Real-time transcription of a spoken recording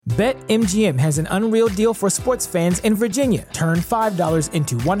BetMGM has an unreal deal for sports fans in Virginia. Turn $5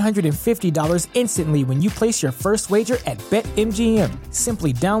 into $150 instantly when you place your first wager at BetMGM.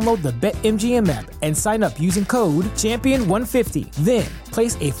 Simply download the BetMGM app and sign up using code Champion150. Then,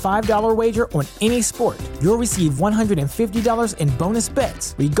 place a $5 wager on any sport. You'll receive $150 in bonus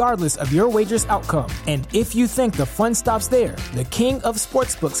bets, regardless of your wager's outcome. And if you think the fun stops there, the King of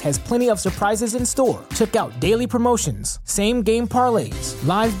Sportsbooks has plenty of surprises in store. Check out daily promotions, same-game parlays,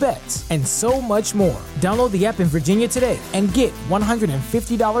 live bets, and so much more. Download the app in Virginia today and get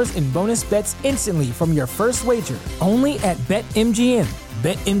 $150 in bonus bets instantly from your first wager. Only at BetMGM.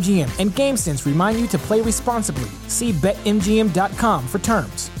 BetMGM and GameSense remind you to play responsibly. See BetMGM.com for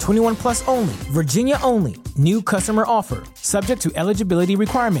terms. 21 plus only. Virginia only. New customer offer. Subject to eligibility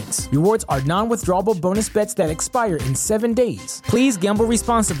requirements. Rewards are non-withdrawable bonus bets that expire in 7 days. Please gamble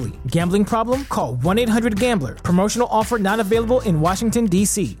responsibly. Gambling problem? Call 1-800-GAMBLER. Promotional offer not available in Washington,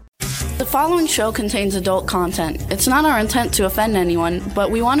 D.C. The following show contains adult content. It's not our intent to offend anyone, but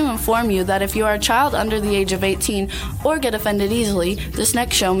we want to inform you that if you are a child under the age of 18 or get offended easily, this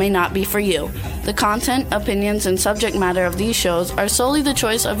next show may not be for you. The content, opinions, and subject matter of these shows are solely the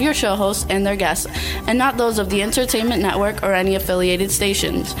choice of your show hosts and their guests, and not those of the Entertainment Network or any affiliated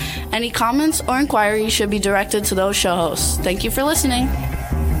stations. Any comments or inquiries should be directed to those show hosts. Thank you for listening.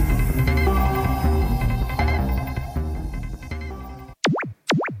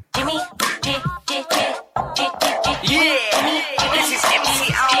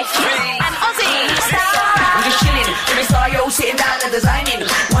 Sitting down and designing,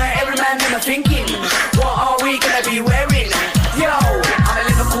 why every man never thinking, what are we gonna be wearing? Yo, I'm a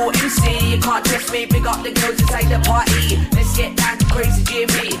Liverpool MC, you can't test me, big up the girls inside the party, let's get down to crazy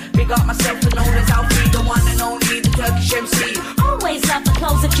Jimmy, big up myself and known as Alfie, the one and only, the Turkish MC. Always love the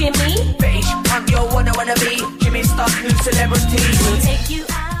clothes of Jimmy, British punk, yo, what I wanna be, Jimmy Star, new celebrity. We'll take you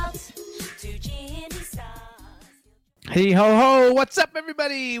out to Jimmy Star. Hey ho ho, what's up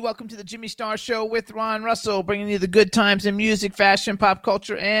everybody? Welcome to the Jimmy Star Show with Ron Russell, bringing you the good times in music, fashion, pop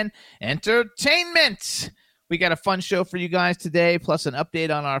culture, and entertainment. We got a fun show for you guys today, plus an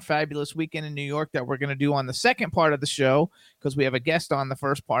update on our fabulous weekend in New York that we're going to do on the second part of the show, because we have a guest on the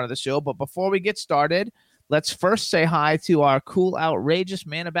first part of the show. But before we get started, let's first say hi to our cool, outrageous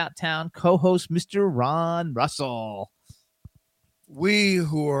man about town co-host, Mr. Ron Russell. We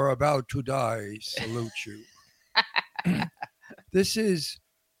who are about to die salute you. This is,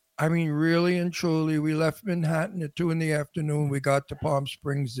 I mean, really and truly, we left Manhattan at 2 p.m. We got to Palm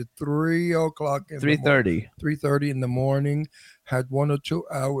Springs at 3 o'clock. 3:30. 3:30 in the morning. Had 1 or 2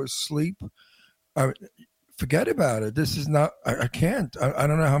 hours sleep. Forget about it. This is not, I can't. I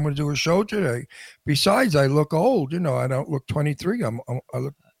don't know how I'm going to do a show today. Besides, I look old. You know, I don't look 23. I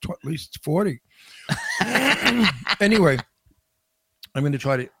look at least 40. Anyway, I'm going to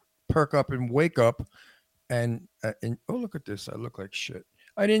try to perk up and wake up. And oh, look at this. I look like shit.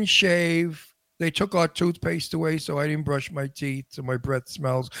 I didn't shave. They took our toothpaste away, so I didn't brush my teeth, so my breath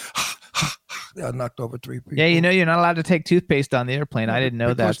smells. I knocked over 3 people. Yeah, you know you're not allowed to take toothpaste on the airplane. I didn't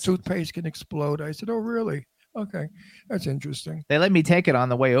know that. Because toothpaste can explode. I said, oh, really? Okay. That's interesting. They let me take it on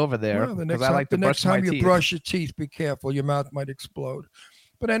the way over there. Well, the next time you brush your teeth, be careful. Your mouth might explode.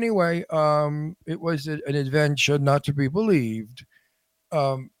 But anyway, it was an adventure not to be believed.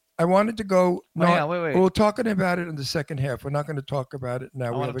 I wanted to go. No, wait. We're talking about it in the second half. We're not going to talk about it now. I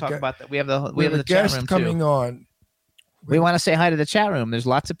want to talk about that. We have the guest chat room coming too. on. We want to say hi to the chat room. There's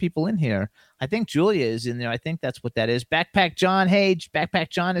lots of people in here. I think Julia is in there. I think that's what that is. Backpack John. Hey, Backpack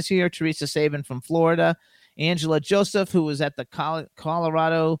John is here. Teresa Sabin from Florida. Angela Joseph, who was at the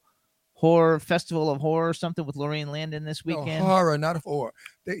Colorado Horror Festival of Horror or something with Lorraine Landon this weekend. No, horror, not a whore.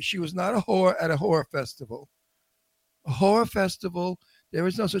 She was not a whore at a horror festival. A horror festival. There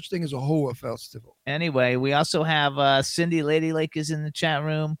is no such thing as a horror festival. Anyway, we also have Cindy Lady Lake is in the chat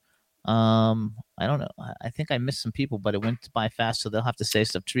room. I don't know. I think I missed some people, but it went by fast, so they'll have to say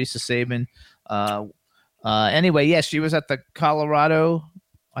stuff. Teresa Sabin. Anyway, yes, she was at the Colorado.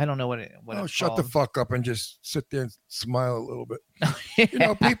 I don't know what it's shut called. The fuck up and just sit there and smile a little bit. You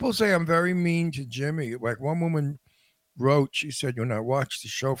know, people say I'm very mean to Jimmy. Like one woman wrote, she said, when I watched the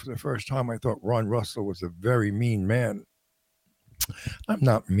show for the first time, I thought Ron Russell was a very mean man. I'm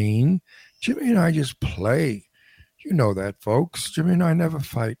not mean. Jimmy and I just play. You know that, folks. Jimmy and I never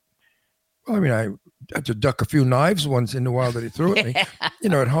fight. Well, I mean, I had to duck a few knives once in a while that he threw at me,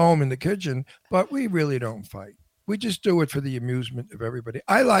 at home in the kitchen. But we really don't fight. We just do it for the amusement of everybody.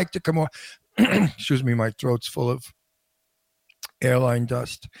 I like to come on. Excuse me, my throat's full of airline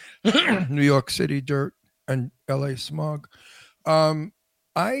dust, New York City dirt, and LA smog.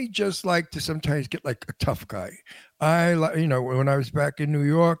 I just like to sometimes get like a tough guy. When I was back in New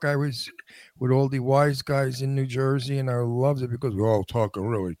York, I was with all the wise guys in New Jersey, and I loved it because we're all talking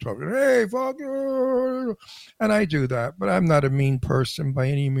really tough. Hey, fuck you. And I do that, but I'm not a mean person by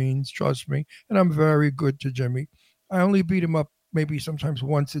any means, trust me. And I'm very good to Jimmy. I only beat him up maybe sometimes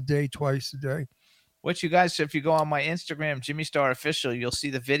once a day, twice a day. What you guys, if you go on my Instagram, Jimmy Star Official, you'll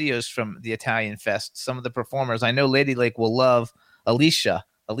see the videos from the Italian Fest. Some of the performers. I know Lady Lake will love Alicia.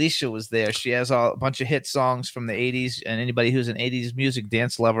 Alicia was there. She has a bunch of hit songs from the 80s, and anybody who's an 80s music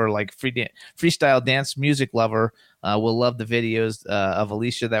dance lover, like freestyle dance music lover, will love the videos of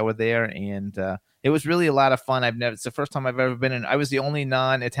Alicia that were there. And it was really a lot of fun. It's the first time I've ever been in. I was the only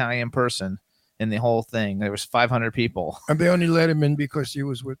non-Italian person in the whole thing. There was 500 people. And they only let him in because he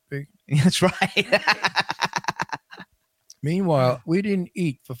was with me. That's right. Meanwhile, we didn't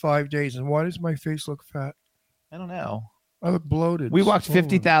eat for 5 days. And why does my face look fat? I don't know. I look bloated. We walked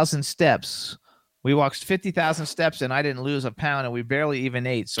 50,000 steps. We walked 50,000 steps, and I didn't lose a pound, and we barely even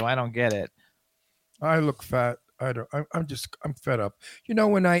ate, so I don't get it. I look fat. I'm fed up.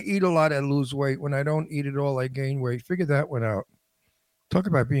 When I eat a lot, I lose weight. When I don't eat at all, I gain weight. Figure that one out. Talk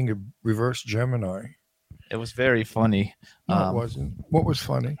about being a reverse Gemini. It was very funny. No, it wasn't. What was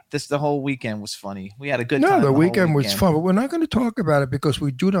funny? The whole weekend was funny. We had a good time. No, the weekend was fun, but we're not going to talk about it because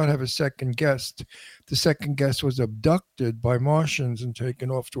we do not have a second guest. The second guest was abducted by Martians and taken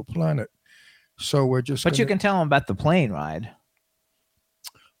off to a planet. So we're just. But you can tell them about the plane ride.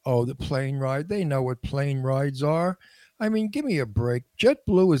 Oh, the plane ride. They know what plane rides are. I mean, give me a break.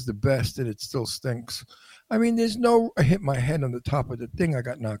 JetBlue is the best, and it still stinks. I mean, I hit my head on the top of the thing. I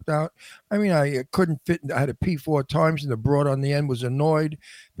got knocked out. I mean, I couldn't fit. I had to pee 4 times, and the broad on the end was annoyed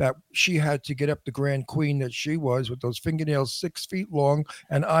that she had to get up the grand queen that she was with those fingernails 6 feet long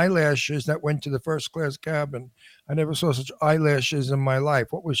and eyelashes that went to the first class cabin. I never saw such eyelashes in my life.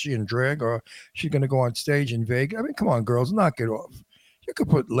 What was she in drag, or she going to go on stage in Vegas? I mean, come on, girls, knock it off. You could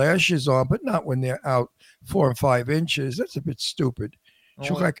put lashes on, but not when they're out 4 and 5 inches. That's a bit stupid. She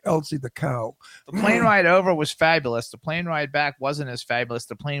looked like Elsie the cow. The plane ride over was fabulous. The plane ride back wasn't as fabulous.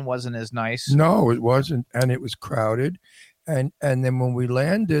 The plane wasn't as nice. No, it wasn't. And it was crowded. And then when we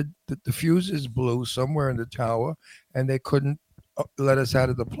landed, the fuses blew somewhere in the tower, and they couldn't let us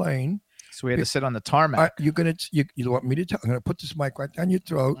out of the plane. So we had to sit on the tarmac. You want me to tell? I'm going to put this mic right down your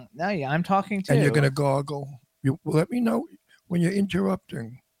throat. No, yeah, I'm talking too. And you're going to gargle. You let me know when you're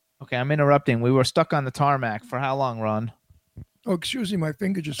interrupting. Okay, I'm interrupting. We were stuck on the tarmac for how long, Ron? Oh, excuse me, my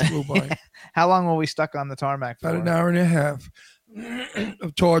finger just flew by. How long were we stuck on the tarmac for? About an hour and a half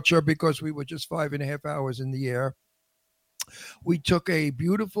of torture because we were just 5.5 hours in the air. We took a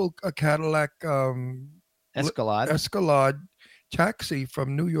beautiful Cadillac Escalade taxi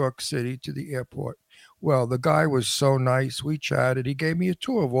from New York City to the airport. Well, the guy was so nice. We chatted. He gave me a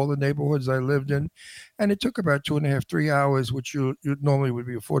tour of all the neighborhoods I lived in, and it took about 2.5, 3 hours, which you normally would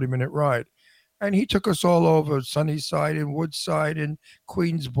be a 40-minute ride. And he took us all over Sunnyside and Woodside and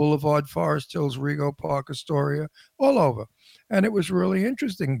Queens Boulevard, Forest Hills, Rego Park, Astoria, all over. And it was really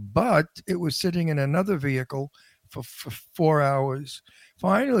interesting, but it was sitting in another vehicle for 4 hours.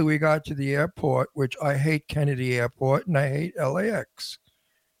 Finally, we got to the airport, which I hate Kennedy Airport and I hate LAX.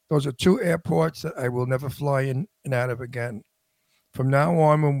 Those are 2 airports that I will never fly in and out of again. From now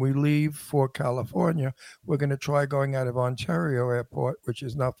on, when we leave for California, we're going to try going out of Ontario Airport, which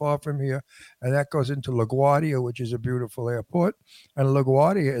is not far from here. And that goes into LaGuardia, which is a beautiful airport. And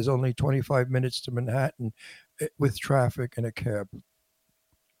LaGuardia is only 25 minutes to Manhattan with traffic and a cab.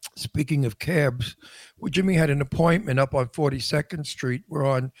 Speaking of cabs, Jimmy had an appointment up on 42nd Street. We're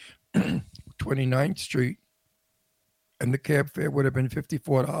on 29th Street. And the cab fare would have been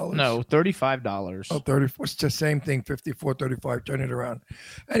 $54. No, $35. Oh, 34. It's the same thing, 54, 35. Turn it around.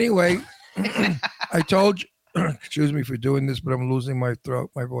 Anyway, I told you, excuse me for doing this, but I'm losing my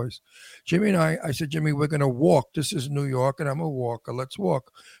throat, my voice. Jimmy and I said, Jimmy, we're going to walk. This is New York, and I'm a walker. Let's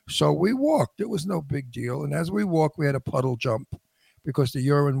walk. So we walked. It was no big deal. And as we walked, we had a puddle jump because the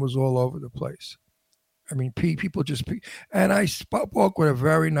urine was all over the place. I mean, people just pee. And I spoke with a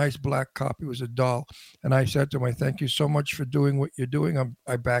very nice black cop. He was a doll. And I said to him, I thank you so much for doing what you're doing.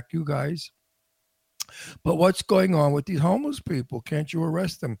 I back you guys. But what's going on with these homeless people? Can't you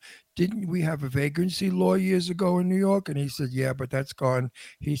arrest them? Didn't we have a vagrancy law years ago in New York? And he said, yeah, but that's gone.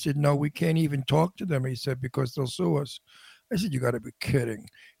 He said, no, we can't even talk to them. He said, because they'll sue us. I said, you got to be kidding.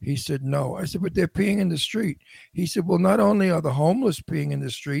 He said, no. I said, but they're peeing in the street. He said, well, not only are the homeless peeing in the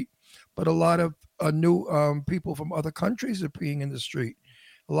street, but a lot of new people from other countries are peeing in the street.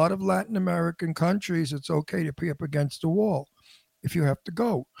 A lot of Latin American countries, it's okay to pee up against the wall if you have to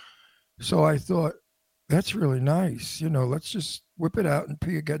go. So I thought, That's really nice. Let's just whip it out and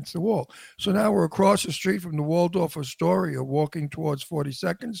pee against the wall. So now we're across the street from the Waldorf Astoria walking towards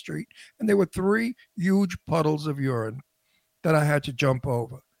 42nd Street, and there were 3 huge puddles of urine that I had to jump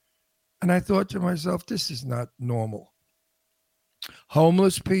over. And I thought to myself, this is not normal.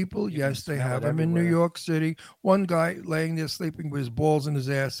 Homeless people, You yes, can they smell have it them in New everywhere. York City. One guy laying there sleeping with his balls and his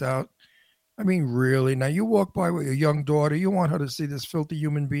ass out. I mean, really? Now you walk by with your young daughter, you want her to see this filthy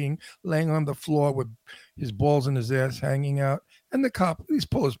human being laying on the floor with his balls and his ass hanging out, and the cop, please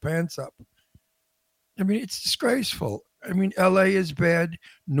pull his pants up. I mean, it's disgraceful. I mean, LA is bad,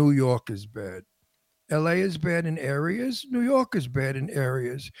 New York is bad. LA is bad in areas, New York is bad in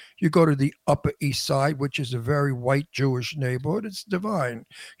areas. You go to the Upper East Side, which is a very white Jewish neighborhood, it's divine.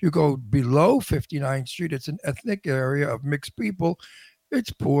 You go below 59th Street, it's an ethnic area of mixed people, it's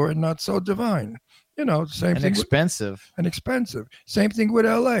poor and not so divine. Same And thing expensive. and expensive. Same thing with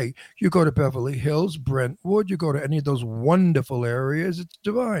LA. You go to Beverly Hills, Brentwood, you go to any of those wonderful areas, it's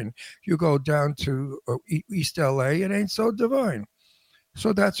divine. You go down to East LA, it ain't so divine.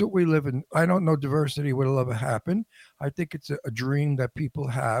 So that's what we live in. I don't know diversity will ever happen. I think it's a dream that people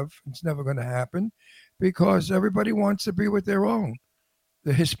have. It's never going to happen because everybody wants to be with their own.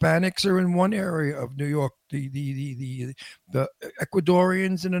 The Hispanics are in one area of New York, the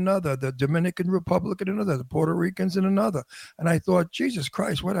Ecuadorians in another, the Dominican Republic in another, the Puerto Ricans in another. And I thought, Jesus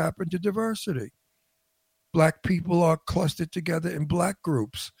Christ, what happened to diversity? Black people are clustered together in black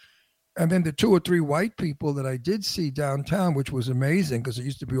groups. And then the 2 or 3 white people that I did see downtown, which was amazing because it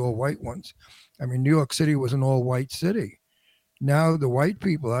used to be all white ones. I mean, New York City was an all white city. Now the white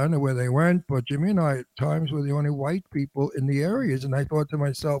people, I don't know where they went, but Jimmy and I at times were the only white people in the areas. And I thought to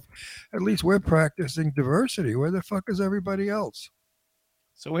myself, at least we're practicing diversity. Where the fuck is everybody else?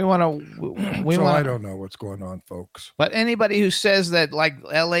 So we want to. So I don't know what's going on, folks. But anybody who says that like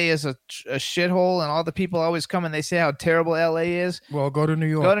LA is a shithole and all the people always come and they say how terrible LA is, Well, go to New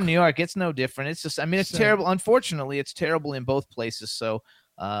York. go to New York. It's no different. It's just, I mean, it's Same. terrible. Unfortunately, it's terrible in both places. So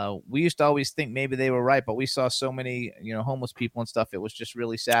we used to always think maybe they were right, but we saw so many, homeless people and stuff. It was just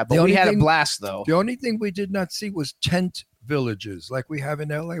really sad. But we had a blast, though. The only thing we did not see was tent villages like we have in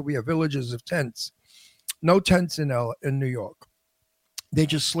LA. We have villages of tents. No tents in New York. They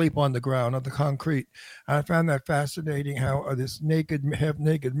just sleep on the ground, on the concrete. I found that fascinating how this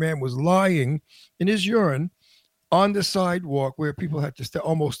half-naked man was lying in his urine on the sidewalk where people had to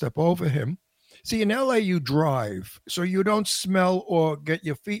almost step over him. See, in LA, you drive, so you don't smell or get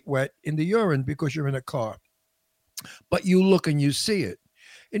your feet wet in the urine because you're in a car. But you look and you see it.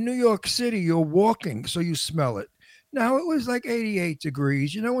 In New York City, you're walking, so you smell it. Now, it was like 88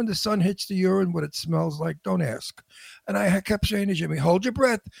 degrees. You know, when the sun hits the urine, what it smells like? Don't ask. And I kept saying to Jimmy, hold your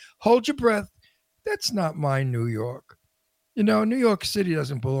breath, hold your breath. That's not my New York. New York City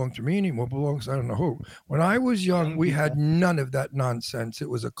doesn't belong to me anymore. It belongs to I don't know who. When I was young, we had none of that nonsense. It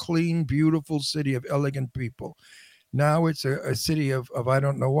was a clean, beautiful city of elegant people. Now it's a city of I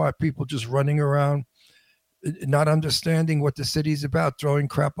don't know what, people just running around, not understanding what the city's about, throwing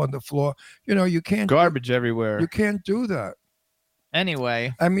crap on the floor. You can't Garbage everywhere. You can't do that.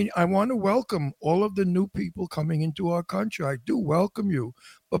 Anyway, I mean, I want to welcome all of the new people coming into our country. I do welcome you,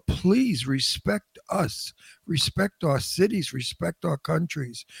 but please respect us, respect our cities, respect our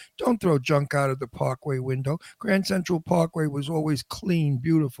countries. Don't throw junk out of the Parkway window. Grand Central Parkway was always clean,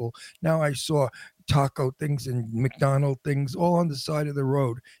 beautiful. Now I saw taco things and McDonald things all on the side of the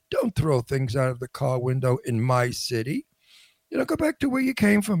road. Don't throw things out of the car window in my city. Go back to where you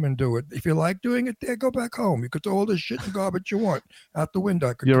came from and do it. If you like doing it there, go back home. You could throw all the shit and garbage you want out the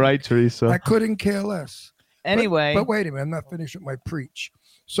window. you're right, Teresa. I couldn't care less. Anyway. But wait a minute. I'm not finished with my preach.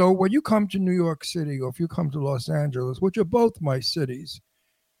 So when you come to New York City or if you come to Los Angeles, which are both my cities,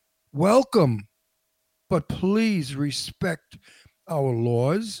 welcome. But please respect our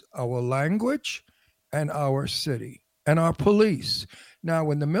laws, our language, and our city and our police. Now,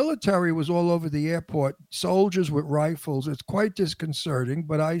 when the military was all over the airport, soldiers with rifles, it's quite disconcerting,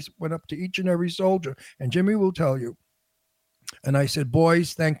 but I went up to each and every soldier, and Jimmy will tell you. And I said,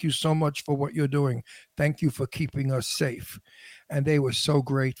 boys, thank you so much for what you're doing. Thank you for keeping us safe. And they were so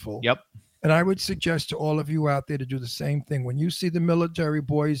grateful. Yep. And I would suggest to all of you out there to do the same thing. When you see the military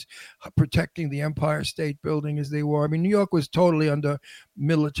boys protecting the Empire State Building as they were, I mean, New York was totally under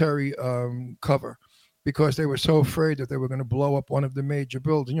military cover, because they were so afraid that they were going to blow up one of the major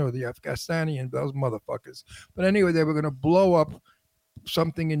buildings, the Afghanistani, those motherfuckers. But anyway, they were going to blow up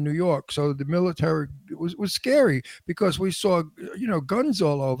something in New York. So the military was scary because we saw, guns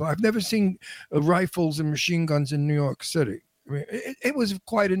all over. I've never seen rifles and machine guns in New York City. I mean, it was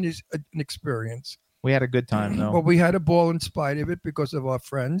quite an experience. We had a good time, though. Well, we had a ball in spite of it because of our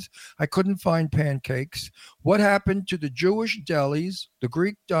friends. I couldn't find pancakes. What happened to the Jewish delis, the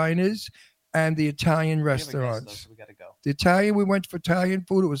Greek diners, and the Italian restaurants? We got to go. The Italian, we went for Italian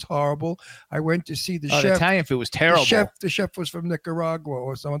food. It was horrible. I went to see the chef. The Italian food was terrible. The chef was from Nicaragua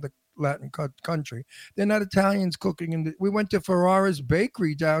or some other Latin country. They're not Italians cooking. We went to Ferrara's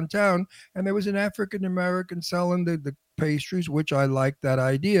Bakery downtown, and there was an African American selling the pastries, which I liked that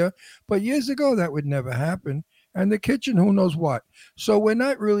idea. But years ago, that would never happen. And the kitchen, who knows what. So we're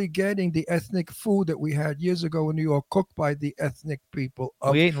not really getting the ethnic food that we had years ago in New York, cooked by the ethnic people.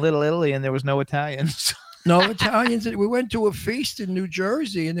 We ate in Little Italy, and there was no Italians. No Italians. We went to a feast in New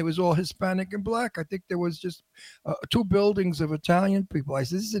Jersey, and it was all Hispanic and black. I think there was just 2 buildings of Italian people. I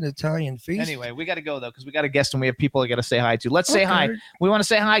said, this is an Italian feast. Anyway, we got to go, though, because we got a guest, and we have people I got to say hi to. Let's say hi. We want to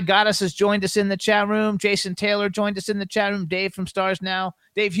say hi. Goddess has joined us in the chat room. Jason Taylor joined us in the chat room. Dave from Stars Now.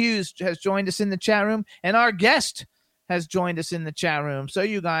 Dave Hughes has joined us in the chat room. And our guest has joined us in the chat room. So,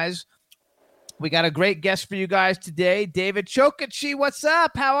 you guys, we got a great guest for you guys today. David Chokachi, what's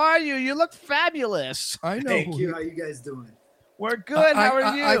up? How are you? You look fabulous. I know. Thank you. How you guys doing? We're good. How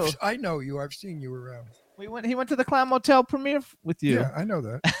are you? I know you. I've seen you around. He went to the Clown Motel premiere with you. Yeah, I know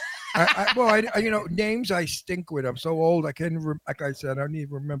that. I names I stink with. I'm so old. I can't even, like I said, I don't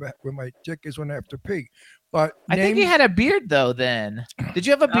even remember where my tick is when I have to pee. But I think he had a beard, though, then. Did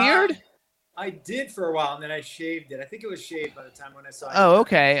you have a beard? I did for a while, and then I shaved it. I think it was shaved by the time when I saw it. Oh,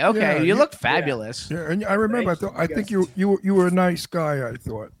 okay. Yeah, you look fabulous. Yeah, and I remember. I think you were a nice guy. I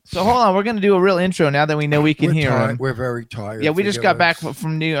thought. So hold on, we're gonna do a real intro now that we know we can hear him. We're very tired. Yeah, we just got back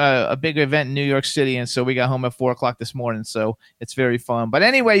from a big event in New York City, and so we got home at 4:00 this morning. So it's very fun. But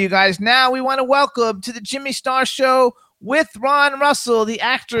anyway, you guys, now we want to welcome to the Jimmy Star Show with Ron Russell, the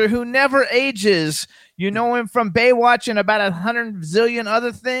actor who never ages. You know him from Baywatch and about 100 zillion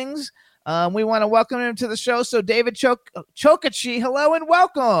other things. We want to welcome him to the show. So David Chokachi, hello and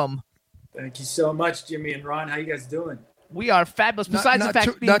welcome. Thank you so much, Jimmy and Ron. How you guys doing? We are fabulous. Besides the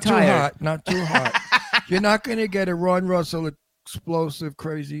fact being not tired. Not too hot. You're not going to get a Ron Russell explosive,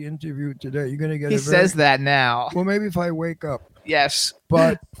 crazy interview today. You're going to get. He says that now. Well, maybe if I wake up. Yes.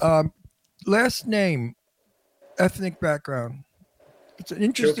 But last name, ethnic background. It's an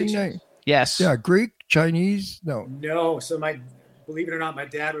interesting name. Yes. Yeah, Greek, Chinese. No. So believe it or not, my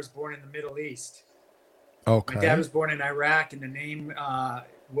dad was born in the Middle East. Okay. My dad was born in Iraq, and the name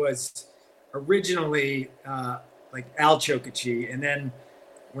was originally like Al Chokachi. And then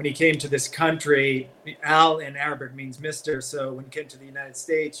when he came to this country, Al in Arabic means Mr. So when he came to the United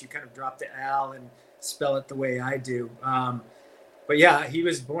States, you kind of drop the Al and spell it the way I do. But yeah, he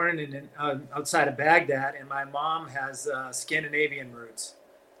was born outside of Baghdad, and my mom has Scandinavian roots.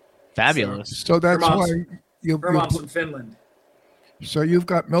 Fabulous. So that's why her mom's from Finland. So you've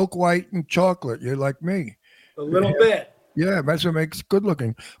got milk white and chocolate. You're like me. A little bit. Yeah, that's what makes good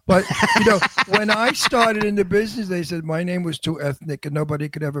looking. But, when I started in the business, they said my name was too ethnic and nobody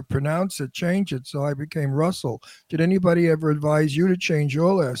could ever pronounce it, change it. So I became Russell. Did anybody ever advise you to change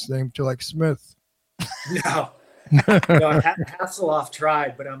your last name to like Smith? No. Hasselhoff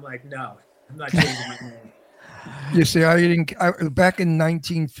tried, but I'm like, no, I'm not changing my name. You see, back in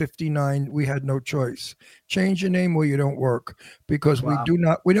 1959, we had no choice. Change your name or you don't work, because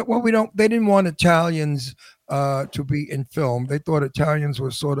they didn't want Italians to be in film. They thought Italians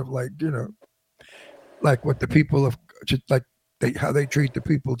were sort of like, like what the people of, how they treat the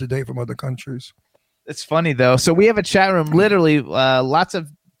people today from other countries. It's funny though. So we have a chat room, literally lots of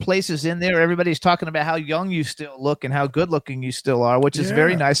places in there. Everybody's talking about how young you still look and how good looking you still are, which is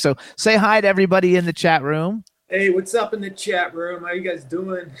very nice. So say hi to everybody in the chat room. Hey, what's up in the chat room? How you guys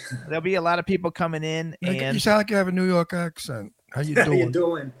doing? There'll be a lot of people coming in. And you sound like you have a New York accent. How you doing? How you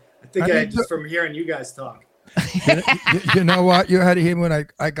doing? I think just from hearing you guys talk. You know what? You had to hear when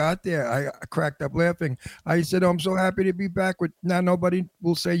I got there. I cracked up laughing. I said, I'm so happy to be back. Now nobody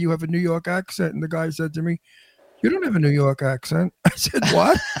will say you have a New York accent. And the guy said to me, you don't have a New York accent. I said,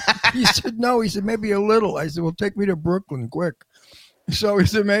 what? He said, no. He said, maybe a little. I said, well, take me to Brooklyn quick. So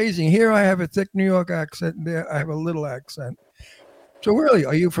it's amazing. Here I have a thick New York accent, and there I have a little accent. So really,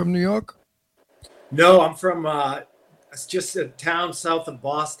 are you from New York? No, I'm from it's just a town south of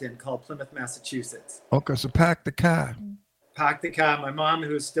Boston called Plymouth, Massachusetts. Okay, so pack the car. Pack the car. My mom,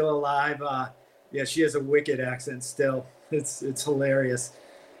 who's still alive, she has a wicked accent still. It's hilarious.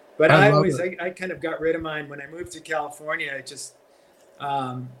 But I kind of got rid of mine when I moved to California. I just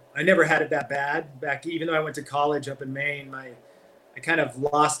I never had it that bad back. Even though I went to college up in Maine, I kind of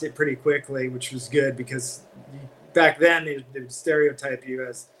lost it pretty quickly, which was good because back then they stereotype you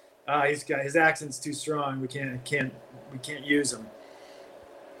as his accent's too strong. We can't use him.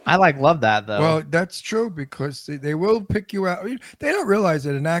 I love that though. Well, that's true because they will pick you out. They don't realize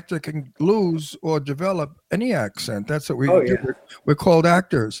that an actor can lose or develop any accent. That's what we do. Yeah. We're called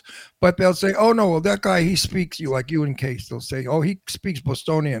actors. But they'll say, oh, no, well, that guy, he speaks you like you in Case. They'll say, oh, he speaks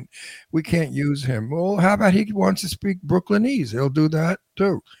Bostonian. We can't use him. Well, how about he wants to speak Brooklynese? He'll do that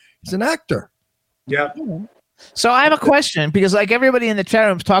too. He's an actor. Yeah. So I have a question because like everybody in the chat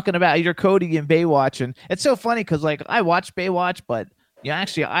room is talking about your Cody and Baywatch, and it's so funny because like I watched Baywatch, but I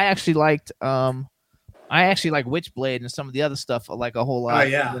actually liked Witchblade and some of the other stuff like a whole lot. Oh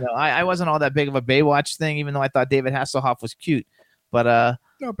yeah. I wasn't all that big of a Baywatch thing, even though I thought David Hasselhoff was cute. But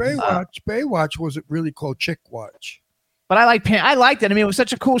no, Baywatch wasn't really called Chick Watch. But I liked it. I mean, it was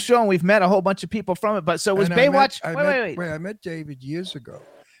such a cool show, and we've met a whole bunch of people from it. But so was Baywatch? I met David years ago.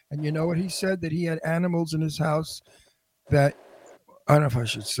 And you know what he said? That he had animals in his house that, I don't know if I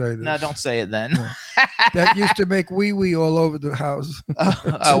should say this. No, don't say it then. That used to make wee-wee all over the house.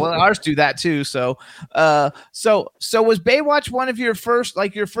 Well, ours do that too. So was Baywatch one of your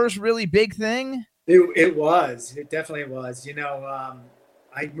first really big thing? It was. It definitely was.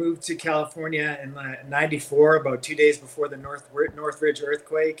 I moved to California in '94, about 2 days before the Northridge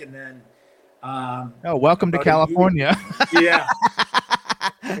earthquake. And then... welcome to California. Yeah.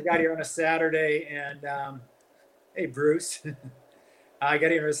 I got here on a Saturday, and hey, Bruce. I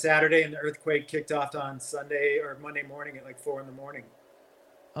got here on a Saturday, and the earthquake kicked off on Sunday or Monday morning at like 4 a.m.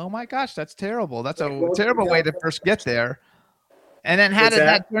 Oh my gosh, that's terrible. That's a terrible way to first get there. And then how did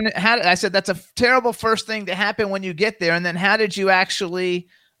that turn? I said that's a terrible first thing to happen when you get there. And then how did you actually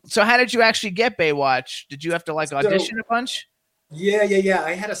get Baywatch? Did you have to audition a bunch? Yeah.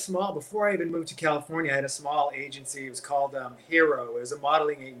 I had before I even moved to California, I had a small agency. It was called Hero. It was a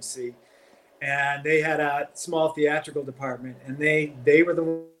modeling agency. And they had a small theatrical department. And they were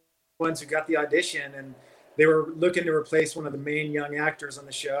the ones who got the audition. And they were looking to replace one of the main young actors on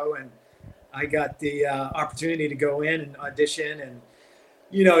the show. And I got the opportunity to go in and audition. And,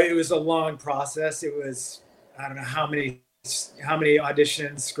 it was a long process. It was, I don't know how many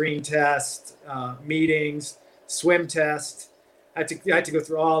auditions, screen tests, meetings, swim tests. I had to go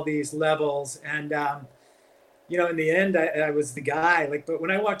through all these levels, and in the end, I was the guy. But when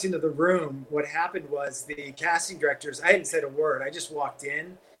I walked into the room, what happened was the casting directors. I hadn't said a word. I just walked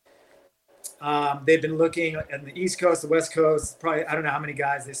in. They'd been looking at the East Coast, the West Coast. Probably I don't know how many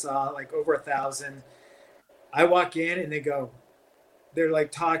guys they saw, like over 1,000. I walk in and they're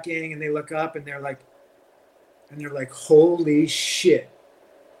like talking, and they look up and they're like, "Holy shit,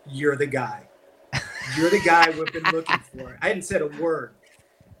 you're the guy." You're the guy we've been looking for. I hadn't said a word.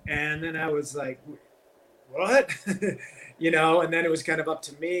 And then I was like, what? And then it was kind of up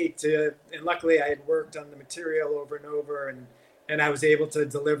to me and luckily I had worked on the material over and over, and I was able to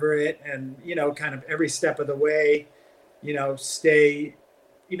deliver it and, kind of every step of the way, stay,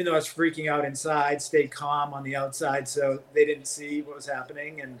 even though I was freaking out inside, stay calm on the outside so they didn't see what was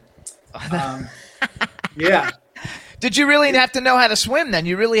happening. And yeah. Did you really have to know how to swim then?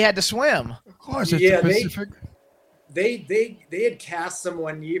 You really had to swim. Of course, it's the Pacific. They had cast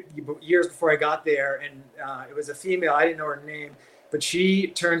someone years before I got there, and it was a female. I didn't know her name, but she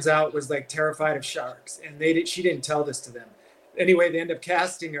turns out was terrified of sharks, and she didn't tell this to them. Anyway, they end up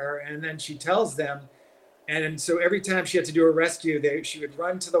casting her, and then she tells them, and so every time she had to do a rescue, she would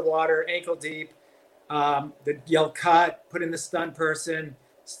run to the water ankle deep. They'd yell cut, put in the stunt person.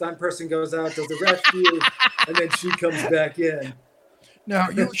 Stunt person goes out, does the rescue, and then she comes back in. Now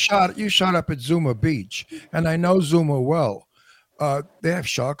you shot up at Zuma Beach, and I know Zuma well. They have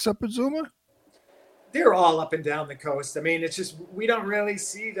sharks up at Zuma? They're all up and down the coast. I mean, it's just we don't really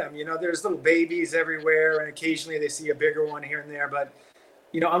see them. There's little babies everywhere, and occasionally they see a bigger one here and there. But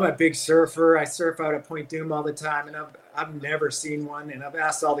I'm a big surfer. I surf out at Point Doom all the time, and I've never seen one. And I've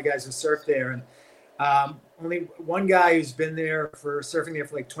asked all the guys who surf there, and only one guy who's been there surfing there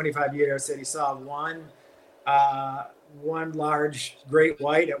for like 25 years said he saw one large great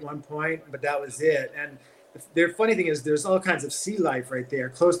white at one point, but that was it. And the funny thing is there's all kinds of sea life right there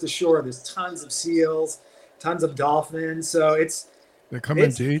close to shore. There's tons of seals, tons of dolphins. So it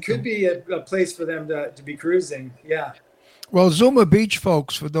could be a place for them to be cruising. Yeah. Well, Zuma Beach,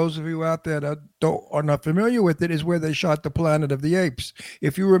 folks, for those of you out there that are not familiar with it, is where they shot the Planet of the Apes.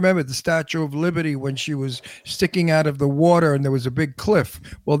 If you remember the Statue of Liberty when she was sticking out of the water and there was a big cliff,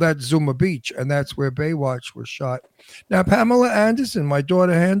 well, that's Zuma Beach, and that's where Baywatch was shot. Now, Pamela Anderson, my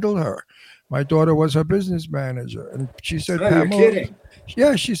daughter handled her. My daughter was her business manager, and she said, "You're kidding."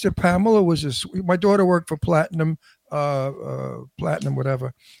 Yeah, she said Pamela was my daughter worked for Platinum Platinum,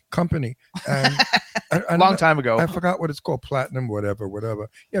 whatever company, and A long time ago. I forgot what it's called, Platinum, whatever.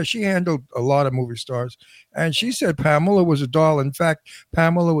 Yeah, she handled a lot of movie stars, and she said Pamela was a doll. In fact,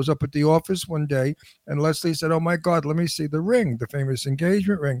 Pamela was up at the office one day, and Leslie said, "Oh my God, let me see the ring, the famous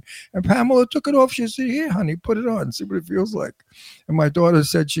engagement ring." And Pamela took it off. She said, "Here, honey, put it on, see what it feels like." And my daughter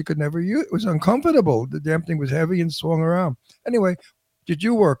said she could never use it. It was uncomfortable. The damn thing was heavy and swung around. Anyway, did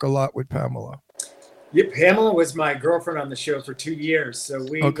you work a lot with Pamela? Yeah, Pamela was my girlfriend on the show for 2 years, so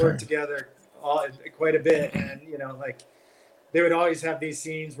we Okay. worked together quite a bit. And like they would always have these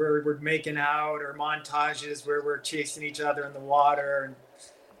scenes where we're making out, or montages where we're chasing each other in the water and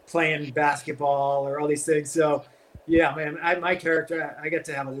playing basketball, or all these things. So yeah, man, my character, I get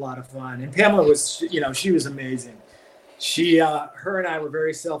to have a lot of fun. And Pamela was, she was amazing. She, her and I were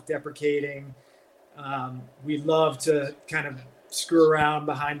very self-deprecating. We loved to kind of screw around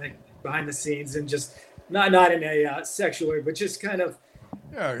behind the scenes, and just not in a sexual way, but just kind of,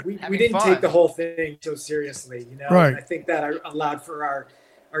 we didn't take the whole thing so seriously, Right. And I think that allowed for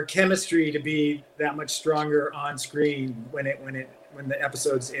our chemistry to be that much stronger on screen when the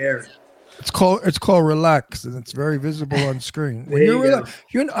episodes aired. It's called relax, and it's very visible on screen.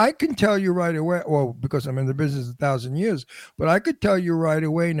 When I can tell you right away. Well, because I'm in the business 1,000 years, but I could tell you right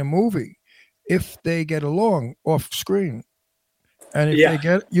away in a movie if they get along off screen. And if they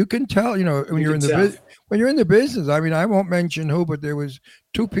get, you can tell. When you're in the business. I mean, I won't mention who, but there was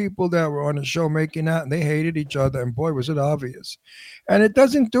 2 people that were on a show making out, and they hated each other, and boy, was it obvious. And it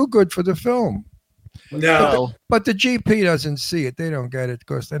doesn't do good for the film. No, but the GP doesn't see it. They don't get it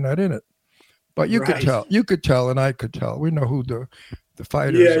because they're not in it. But you could tell. You could tell, and I could tell. We know who the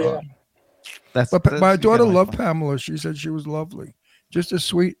fighters are. But my daughter loved Pamela. She said she was lovely, just a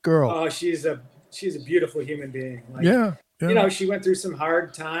sweet girl. Oh, she's a beautiful human being. She went through some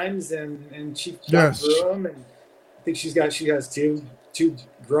hard times, and she got through them. And I think she has two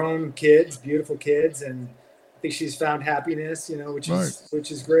grown kids, beautiful kids, and I think she's found happiness.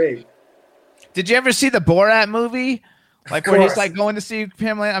 Which is great. Did you ever see the Borat movie? Like where he's like going to see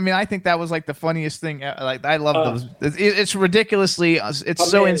Pamela. I mean, I think that was like the funniest thing. Like I love those. It's ridiculously, it's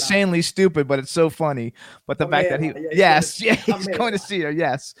so insanely stupid, but it's so funny. But the fact that he's going to see her.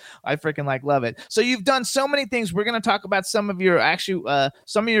 Yes, I freaking love it. So you've done so many things. We're going to talk about some of your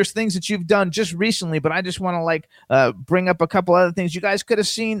things that you've done just recently. But I just want to bring up a couple other things. You guys could have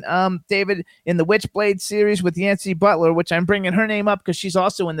seen David in the Witchblade series with Yancey Butler, which I'm bringing her name up because she's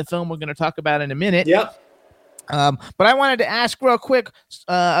also in the film we're going to talk about in a minute. Yep. But I wanted to ask real quick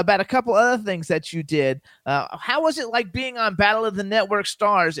about a couple other things that you did. How was it like being on Battle of the Network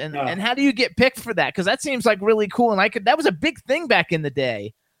Stars, and how do you get picked for that? Because that seems like really cool, and that was a big thing back in the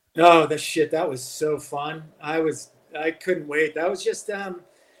day. Oh, that was so fun. I couldn't wait. That was just that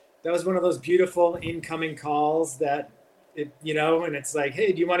was one of those beautiful incoming calls that and it's like,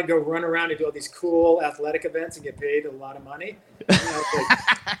 hey, do you want to go run around and do all these cool athletic events and get paid a lot of money?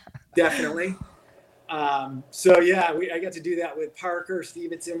 Definitely. I got to do that with Parker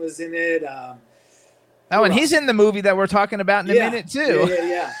Stevenson was in it. And he's in the movie that we're talking about in a minute too.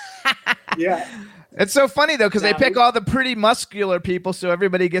 Yeah. It's so funny though, because they pick all the pretty muscular people, so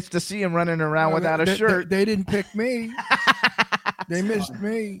everybody gets to see him running around without a shirt. They didn't pick me. They missed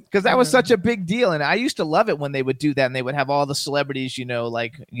me. Because that was such a big deal, and I used to love it when they would do that, and they would have all the celebrities,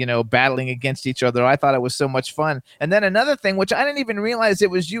 battling against each other. I thought it was so much fun. And then another thing, which I didn't even realize it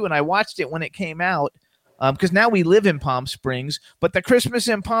was you, and I watched it when it came out. Because now we live in Palm Springs, but the Christmas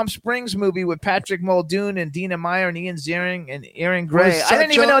in Palm Springs movie with Patrick Muldoon and Dina Meyer and Ian Ziering and Aaron Gray, I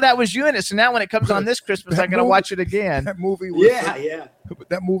didn't even know that was you in it. So now when it comes on this Christmas, I got to watch it again. That movie was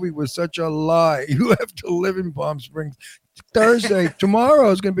that movie was such a lie. You have to live in Palm Springs. Thursday, tomorrow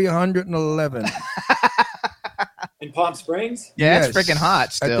is going to be 111. In Palm Springs? Yeah, it's freaking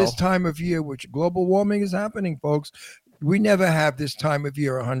hot still. At this time of year, which global warming is happening, folks. We never have this time of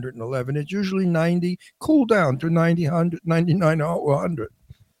year 111. It's usually 90, cool down to 90, 100, 99 or 100.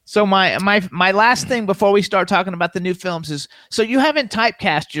 So my last thing before we start talking about the new films is, so you haven't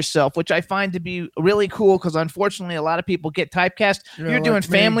typecast yourself, which I find to be really cool because unfortunately a lot of people get typecast. You're doing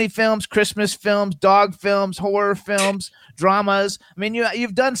family films, Christmas films, dog films, horror films, dramas. I mean,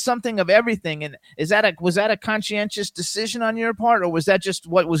 you've done something of everything. And was that a conscientious decision on your part, or was that just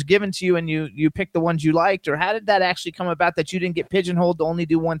what was given to you and you picked the ones you liked, or how did that actually come about that you didn't get pigeonholed to only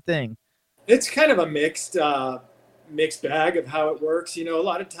do one thing? It's kind of a mixed bag of how it works. A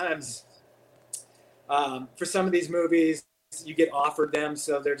lot of times for some of these movies you get offered them,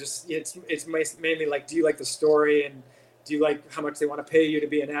 so they're just it's mainly like, do you like the story, and do you like how much they want to pay you to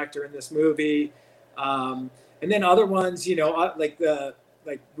be an actor in this movie, and then other ones, like the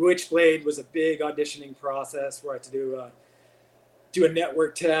like Witchblade was a big auditioning process where I had to do a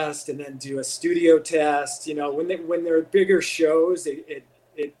network test and then do a studio test. You know, when they're bigger shows, it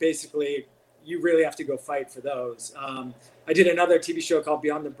basically, you really have to go fight for those. I did another TV show called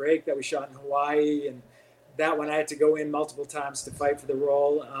Beyond the Break that we shot in Hawaii, and that one I had to go in multiple times to fight for the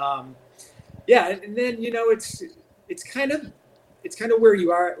role. Yeah, and then, you know, it's kind of where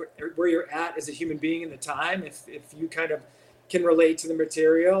you are, where you're at as a human being in the time. If you kind of can relate to the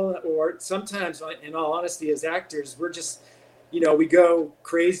material, or sometimes, in all honesty, as actors, we're just, you know, we go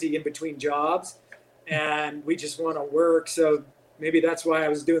crazy in between jobs and we just want to work. So maybe that's why I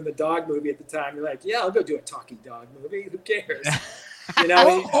was doing the dog movie at the time. You're like, yeah, I'll go do a talking dog movie. Who cares? You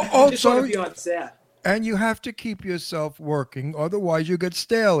know, you just want to be on set. And you have to keep yourself working. Otherwise you get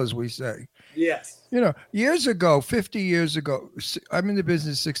stale, as we say. Yes. You know, years ago, 50 years ago, I'm in the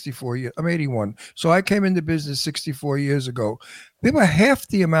business 64 years. I'm 81. So I came into business 64 years ago. There were half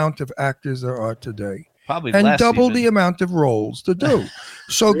the amount of actors there are today. Probably and less double even. the amount of roles to do.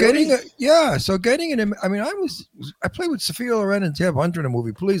 So Really? getting an, I mean, I played with Sophia Loren and Tab Hunter in a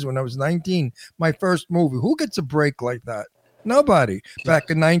movie, Please, when I was 19, my first movie. Who gets a break like that? Nobody. Back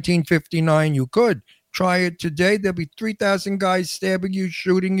in 1959, you could. Try it today. There'll be 3,000 guys stabbing you,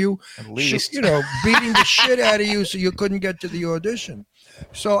 shooting you, At least. you know, beating the shit out of you so you couldn't get to the audition.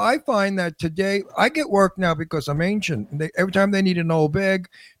 So I find that today I get work now because I'm ancient. Every time they need an old bag,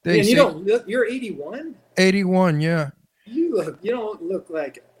 they And say, you're 81? 81, yeah. You don't look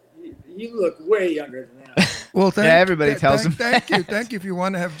like, you look way younger than that. Well, everybody tells him. Thank you. If you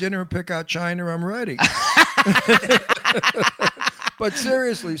want to have dinner and pick out China, I'm ready. But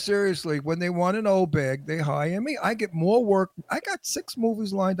seriously, when they want an old bag, they hire me. I get more work. I got 6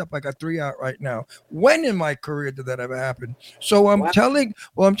 movies lined up. I got 3 out right now. When in my career did that ever happen? So I'm telling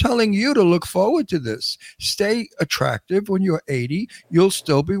you to look forward to this. Stay attractive. When you're 80, you'll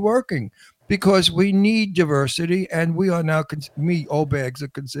still be working. Because we need diversity, and we are now, old bags are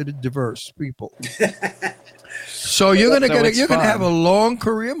considered diverse people. So you're gonna have a long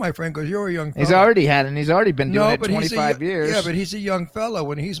career, my friend, because you're a young fella. He's already been doing it 25 years. Yeah, but he's a young fellow.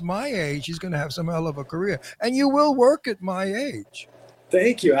 When he's my age, he's gonna have some hell of a career, and you will work at my age.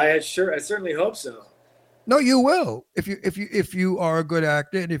 Thank you. I certainly hope so. No, you will. If you are a good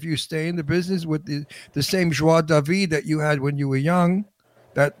actor, and if you stay in the business with the same joie de vivre that you had when you were young.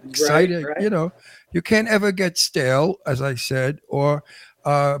 That excited, right. You know, you can't ever get stale, as I said, or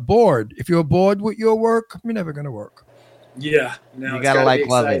bored. If you're bored with your work, you're never going to work. Yeah, no, you gotta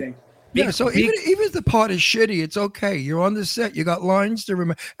love it. Yeah, so even if the part is shitty, it's okay. You're on the set. You got lines to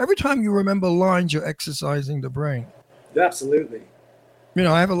remember. Every time you remember lines, you're exercising the brain. Absolutely. You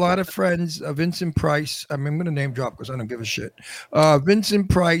know, I have a lot of friends. Vincent Price. I mean, I'm going to name drop because I don't give a shit. Vincent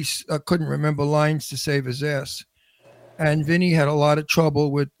Price couldn't remember lines to save his ass. And Vinny had a lot of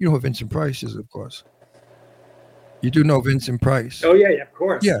trouble with, you know who Vincent Price is, of course. You do know Vincent Price. Oh, yeah, of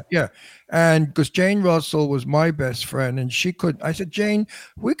course. Yeah. And because Jane Russell was my best friend, and she could, I said, Jane,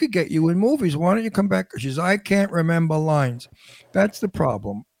 we could get you in movies. Why don't you come back? She says, I can't remember lines. That's the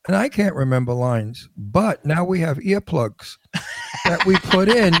problem. And I can't remember lines. But now we have earplugs that we put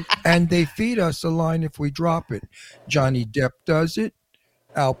in, and they feed us a line if we drop it. Johnny Depp does it.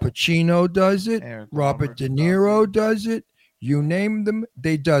 Al Pacino does it. Robert De Niro does it. You name them,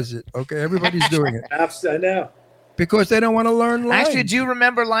 they does it. Okay, everybody's doing it. I know. Because they don't want to learn lines. Actually, do you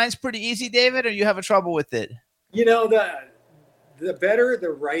remember lines pretty easy, David, or you have a trouble with it? You know, the better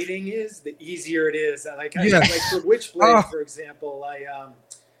the writing is, the easier it is. Like for Witchblade, for example,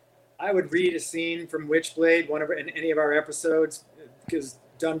 I would read a scene from Witchblade, in any of our episodes, because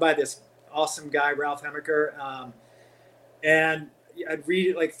done by this awesome guy, Ralph Hemmicker, and I'd read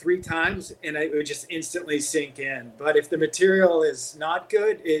it like 3 times and it would just instantly sink in. But if the material is not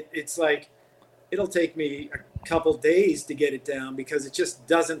good, it's like, it'll take me a couple days to get it down because it just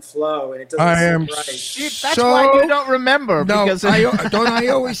doesn't flow and it doesn't sound right. That's why you don't remember. No, because I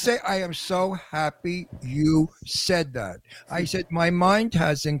always say, I am so happy you said that. I said, my mind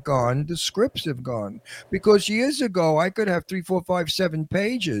hasn't gone, the scripts have gone. Because years ago, I could have 3, 4, 5, 7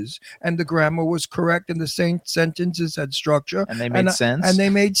 pages and the grammar was correct and the same sentences had structure. And they made sense. And they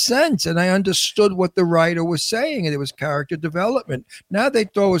made sense. And I understood what the writer was saying. And it was character development. Now they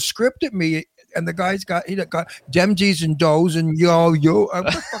throw a script at me. And the guy's got demsies and does and yo. What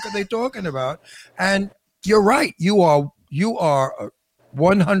the fuck are they talking about? And you're right. You are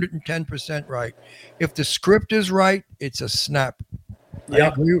 110% right. If the script is right, it's a snap.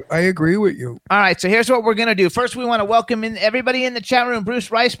 Yep. I agree with you. All right, so here's what we're going to do. First, we want to welcome in everybody in the chat room. Bruce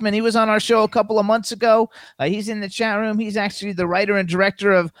Reisman, he was on our show a couple of months ago. He's in the chat room. He's actually the writer and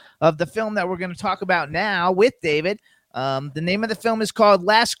director of the film that we're going to talk about now with David. The name of the film is called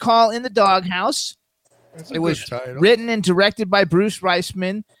Last Call in the Doghouse. That's a It good was title. written and directed by Bruce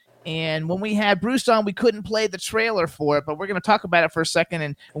Reisman. And when we had Bruce on, we couldn't play the trailer for it, but we're going to talk about it for a second.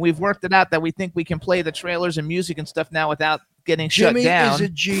 And we've worked it out that we think we can play the trailers and music and stuff now without getting shut Jimmy down. is a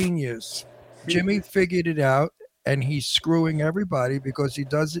genius. Jimmy figured it out, and he's screwing everybody because he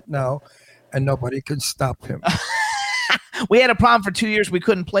does it now, and nobody can stop him. We had a problem for 2 years. We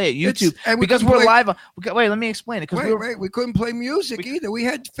couldn't play it. YouTube, because we're live. Wait, let me explain it. We couldn't play music either. We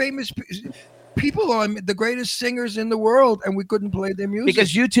had famous people on, the greatest singers in the world, and we couldn't play their music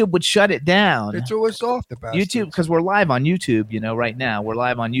because YouTube would shut it down. They threw us off the bastards. YouTube, because we're live on YouTube. Right now we're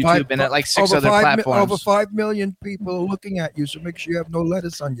live on YouTube and at like 6 other platforms. Over 5 million people are looking at you, so make sure you have no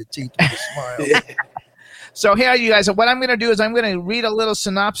lettuce on your teeth with a smile. So here, you guys. What I'm going to do is I'm going to read a little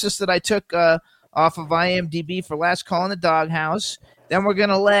synopsis that I took off of IMDb for Last Call in the Doghouse. Then we're going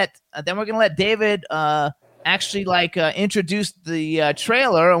to let David actually introduce the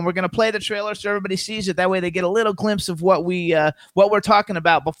trailer, and we're going to play the trailer so everybody sees it. That way they get a little glimpse of what we're talking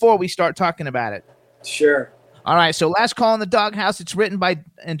about before we start talking about it. Sure. All right, so Last Call in the Doghouse. It's written by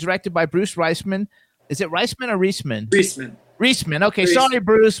and directed by Bruce Reisman. Is it Reisman or Reisman? Reisman. Okay, Reisman. Sorry,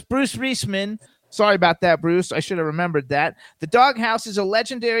 Bruce. Bruce Reisman. Sorry about that, Bruce. I should have remembered that. The Doghouse is a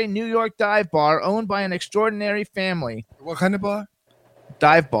legendary New York dive bar owned by an extraordinary family. What kind of bar?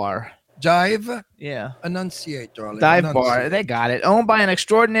 Dive bar. Dive? Yeah. Enunciate, darling. Dive bar. They got it. Owned by an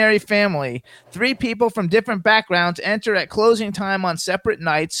extraordinary family. 3 people from different backgrounds enter at closing time on separate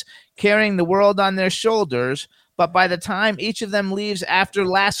nights, carrying the world on their shoulders. But by the time each of them leaves after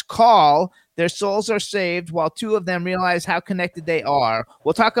last call, their souls are saved while 2 of them realize how connected they are.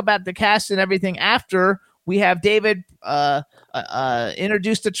 We'll talk about the cast and everything after we have David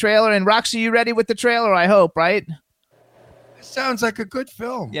introduce the trailer. And Roxy, you ready with the trailer? I hope, right? It sounds like a good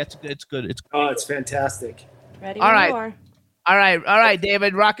film. Yeah, it's good. It's fantastic. Ready All when right. you are. All right,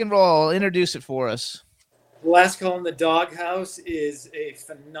 David, rock and roll. Introduce it for us. Last Call in the Doghouse is a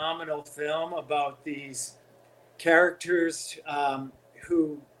phenomenal film about these characters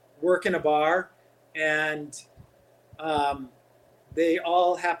who work in a bar, and they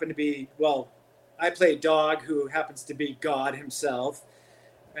all happen to be, I play Dog, who happens to be God himself,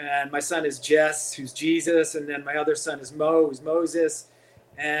 and my son is Jess, who's Jesus, and then my other son is Mo, who's Moses,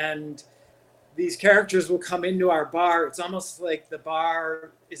 and these characters will come into our bar. It's almost like the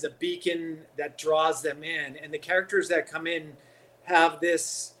bar is a beacon that draws them in, and the characters that come in have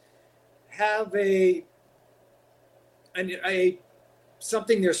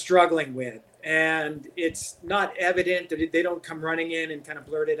something they're struggling with, and it's not evident that they don't come running in and kind of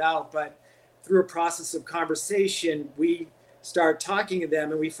blurt it out, but through a process of conversation, we start talking to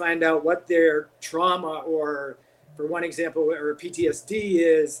them and we find out what their trauma, or for one example, or PTSD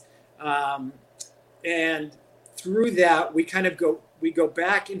is, and through that we go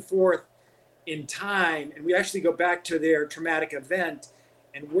back and forth in time, and we actually go back to their traumatic event,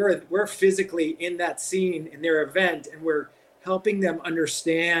 and we're physically in that scene, in their event, and we're helping them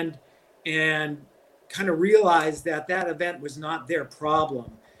understand and kind of realize that event was not their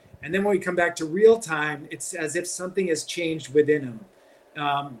problem. And then when we come back to real time, it's as if something has changed within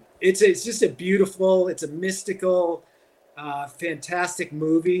them. It's just it's a mystical, fantastic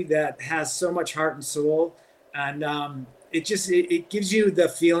movie that has so much heart and soul. And it gives you the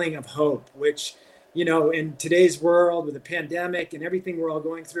feeling of hope, which, in today's world with the pandemic and everything we're all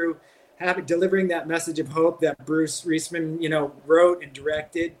going through, delivering that message of hope that Bruce Reisman, wrote and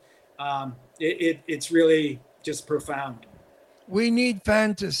directed, it's really just profound. We need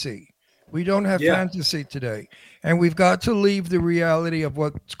fantasy. We don't have fantasy today. And we've got to leave the reality of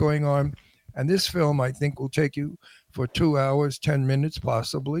what's going on. And this film, I think, will take you for 2 hours, 10 minutes,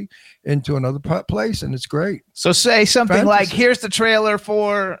 possibly, into another place. And it's great. So say something like, here's the trailer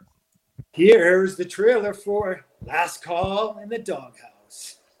for Last Call in the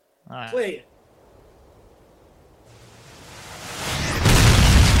Doghouse. All right. Play it.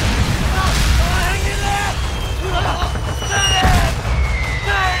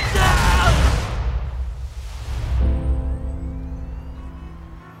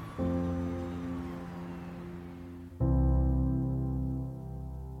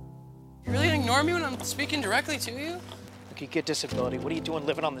 You really ignore me when I'm speaking directly to you? Look, you get disability. What are you doing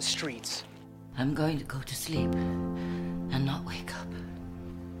living on the streets? I'm going to go to sleep and not wake up.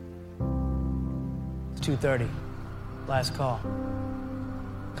 It's 2:30. Last call.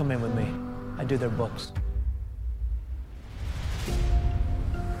 Come in with me. I do their books.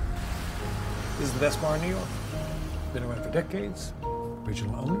 This is the best bar in New York. Been around for decades.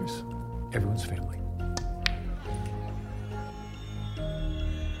 Original owners. Everyone's family.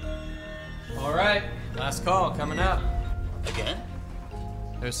 All right, last call coming up. Again?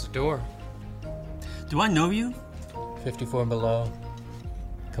 There's the door. Do I know you? 54 below.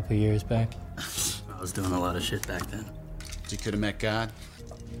 A couple years back. I was doing a lot of shit back then. You could have met God.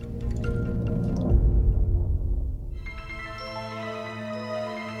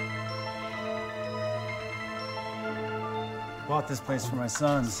 Bought this place for my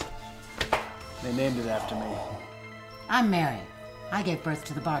sons. They named it after me. I'm Mary. I gave birth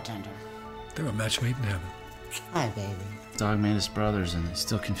to the bartender. They were a match made in heaven. Hi, baby. Dog made us brothers, and it's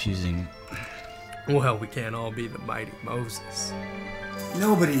still confusing. Well, we can't all be the mighty Moses.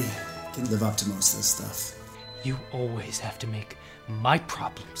 Nobody can live up to most of this stuff. You always have to make my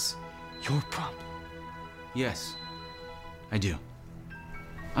problems your problem. Yes, I do.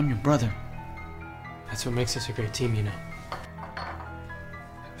 I'm your brother. That's what makes us a great team, you know.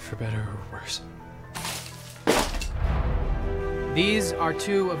 For better or worse. These are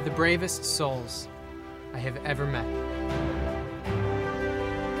two of the bravest souls I have ever met.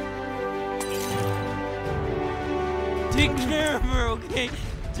 Take care of her, okay?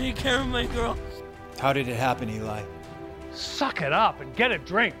 Take care of my girl. How did it happen, Eli? Suck it up and get a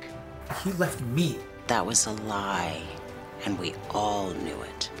drink. He left me. That was a lie, and we all knew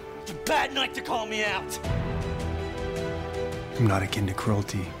it. It's a bad night to call me out. I'm not akin to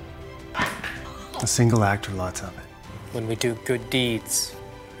cruelty. A single act or lots of it. When we do good deeds,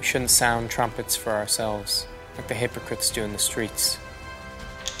 we shouldn't sound trumpets for ourselves, like the hypocrites do in the streets.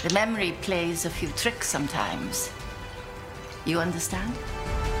 The memory plays a few tricks sometimes. You understand?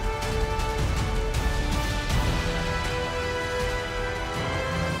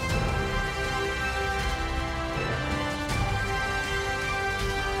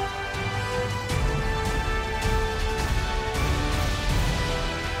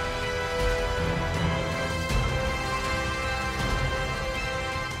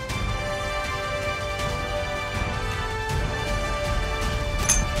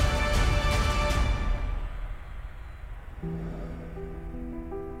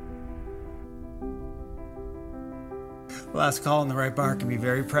 Last call in the right bar can be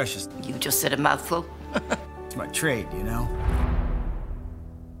very precious. You just said a mouthful. It's my trade, you know?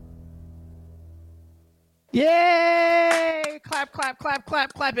 Yay! Clap, clap, clap,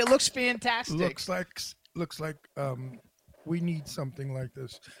 clap, clap. It looks fantastic. Looks like we need something like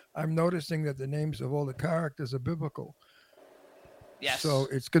this. I'm noticing that the names of all the characters are biblical. Yes. So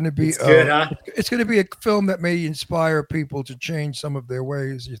it's going to be It's good, huh? It's going to be a film that may inspire people to change some of their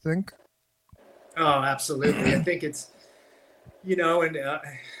ways. You think? Oh, absolutely. I think it's, you know, and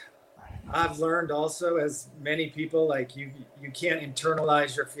I've learned also, as many people, like you can't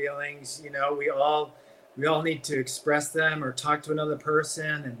internalize your feelings. You know, we all need to express them or talk to another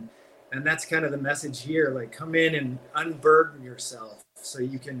person, and that's kind of the message here. Like, come in and unburden yourself so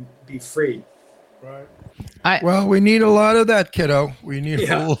you can be free. Right. Well, we need a lot of that, kiddo. We need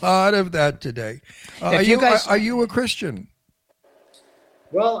a lot of that today. Are you a Christian?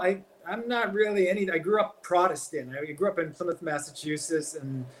 Well, I'm not really I grew up Protestant. I grew up in Plymouth, Massachusetts,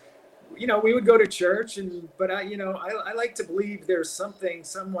 and you know, we would go to church, but I like to believe there's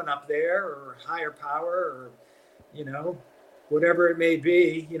someone up there, or higher power, or you know, whatever it may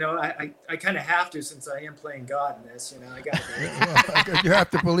be. You know, I kind of have to, since I am playing God in this. You know, I got to. You have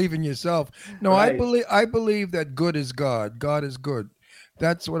to believe in yourself. No, Right. I believe that good is God. God is good.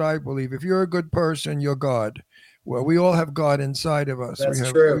 That's what I believe. If you're a good person, you're God. Well, we all have God inside of us.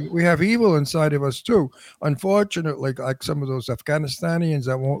 That's true. We have evil inside of us too. Unfortunately, like some of those Afghanistanians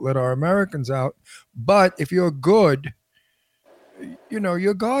that won't let our Americans out. But if you're good, you know,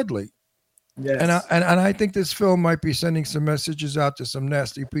 you're godly. Yes. And I think this film might be sending some messages out to some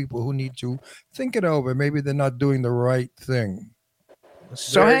nasty people who need to think it over. Maybe they're not doing the right thing.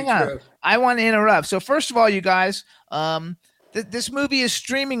 So Very hang on. true. I want to interrupt. So first of all, you guys, this movie is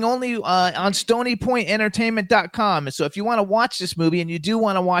streaming only on StonyPointEntertainment.com. So if you want to watch this movie, and you do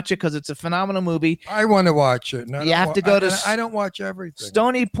want to watch it because it's a phenomenal movie, I want to watch it. You have to go to I don't watch everything.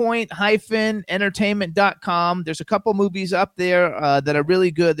 StonyPoint-Entertainment.com. There's a couple movies up there that are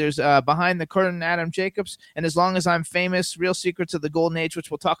really good. There's Behind the Curtain, Adam Jacobs, and As Long as I'm Famous, Real Secrets of the Golden Age, which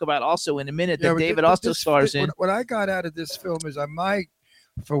we'll talk about also in a minute, that David also stars in. What I got out of this film is I might,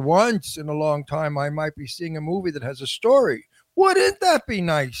 for once in a long time, I might be seeing a movie that has a story. Wouldn't that be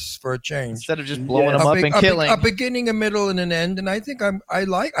nice for a change? Instead of just blowing them up and killing. A beginning, a middle, and an end. And I think I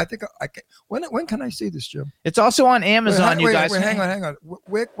can. When can I see this, Jim? It's also on Amazon, you guys. Wait, hang on.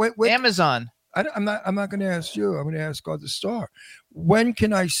 Wait. Amazon. I'm not going to ask you. I'm going to ask God the Star. When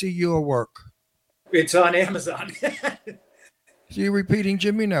can I see your work? It's on Amazon. So you're repeating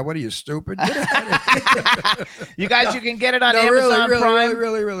Jimmy now? What are you, stupid? You guys, you can get it on Amazon Prime.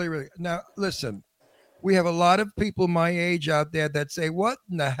 Really. Now, listen. we have a lot of people my age out there that say, what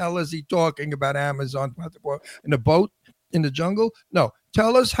in the hell is he talking about Amazon in a boat in the jungle? No,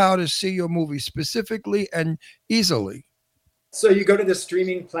 tell us how to see your movie specifically and easily. So you go to the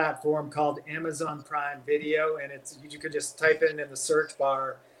streaming platform called Amazon Prime Video, and you could just type in the search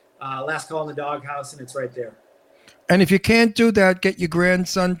bar, Last Call in the Doghouse, and it's right there. And if you can't do that, get your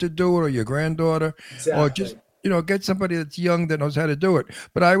grandson to do it or your granddaughter, Exactly. or just get somebody that's young that knows how to do it.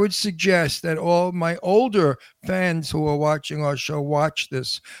 But I would suggest that all my older fans who are watching our show watch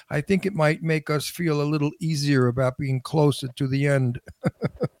this. I think it might make us feel a little easier about being closer to the end.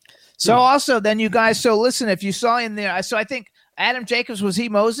 So also then you guys, so listen, if you saw in there, so I think Adam Jacobs, was he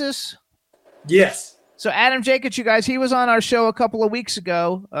Moses? Yes. So Adam Jacobs, you guys, he was on our show a couple of weeks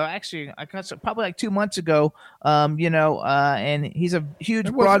ago. Actually, I got probably like 2 months ago. And he's a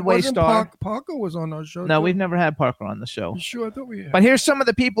huge Broadway star. Parker was on our show. No, too. we've never had Parker on the show. You sure? I thought we had. But here's some of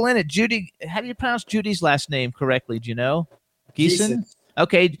the people in it. Judy, how do you pronounce Judy's last name correctly? Do you know? Geeson?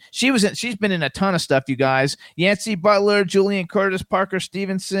 Okay, she's been in a ton of stuff, you guys. Yancey Butler, Julian Curtis, Parker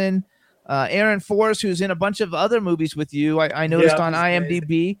Stevenson, Aaron Forrest, who's in a bunch of other movies with you. I noticed on IMDb.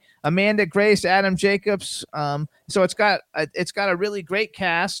 Amazing. Amanda Grace, Adam Jacobs. So it's got a really great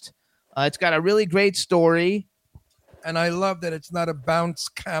cast. It's got a really great story, and I love that it's not a bounce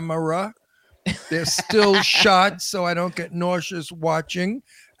camera. They're still shots, so I don't get nauseous watching.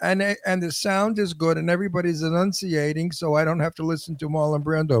 And the sound is good, and everybody's enunciating, so I don't have to listen to Marlon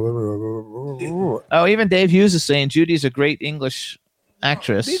Brando. Oh, even Dave Hughes is saying Judy's a great English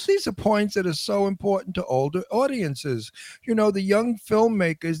actress. These are points that are so important to older audiences. The young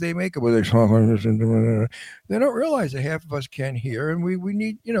filmmakers, they make it where they don't realize that half of us can't hear, and we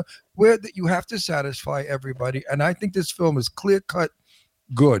need, where that you have to satisfy everybody. And I think this film is clear-cut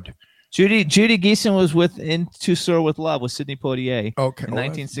good. Judy Geeson was in To Soar with Love with Sidney Poitier in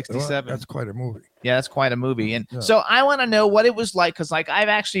 1967. That's quite a movie. Yeah, that's quite a movie. And so I want to know what it was like, because I've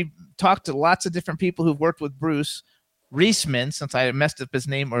actually talked to lots of different people who've worked with Bruce Reisman, since I messed up his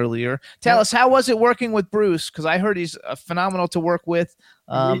name earlier. Tell us, how was it working with Bruce? Because I heard he's phenomenal to work with,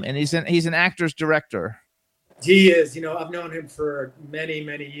 and he's an actor's director. He is. I've known him for many,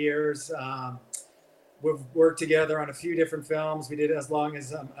 many years. We've worked together on a few different films. We did As Long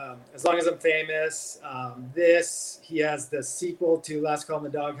as I'm Famous. He has the sequel to Last Call in the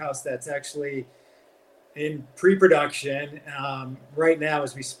Doghouse that's actually in pre-production right now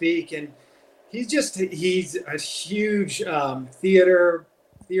as we speak. And he's a huge theater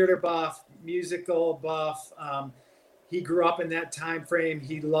buff, musical buff. He grew up in that time frame.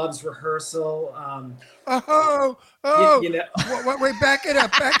 He loves rehearsal. Wait, back it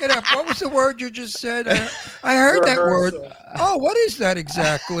up. What was the word you just said? I heard rehearsal. That word. Oh, what is that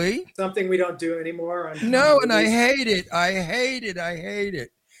exactly? Something we don't do anymore. No, and I hate it. I hate it.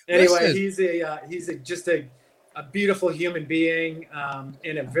 Anyway, he's just a beautiful human being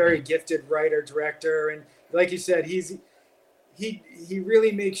and a very gifted writer, director. And like you said, he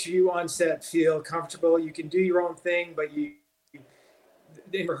really makes you on set feel comfortable. You can do your own thing, but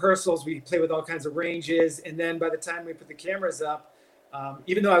in rehearsals, we play with all kinds of ranges. And then by the time we put the cameras up,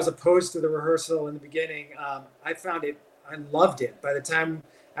 even though I was opposed to the rehearsal in the beginning, I loved it. By the time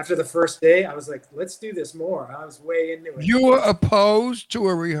after the first day, I was like, let's do this more. I was way into it. You were opposed to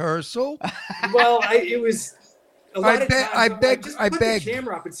a rehearsal? Well, it was... I beg. Put the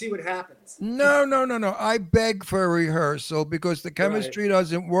camera up and see what happens. No. I beg for a rehearsal because the chemistry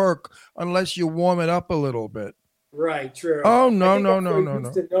doesn't work unless you warm it up a little bit. Right. True. Oh no. No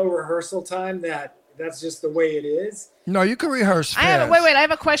rehearsal time. That's just the way it is. No, you can rehearse fast. Wait. I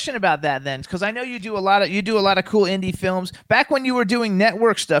have a question about that then, because I know you do a lot of cool indie films. Back when you were doing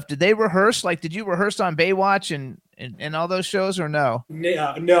network stuff, did they rehearse? Like, did you rehearse on Baywatch and all those shows, or no?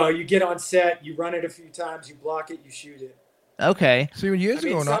 No, you get on set, you run it a few times, you block it, you shoot it. Okay. So years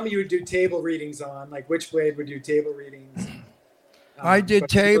ago, some of you would do table readings on, like Witchblade would do table readings. I did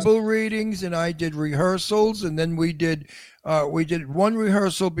table readings and I did rehearsals, and then we did one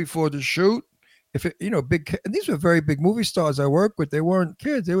rehearsal before the shoot. And these were very big movie stars I worked with. They weren't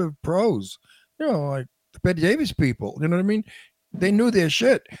kids; they were pros. Like the Betty Davis people. You know what I mean? They knew their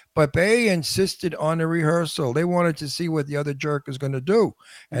shit, but they insisted on a rehearsal. They wanted to see what the other jerk is going to do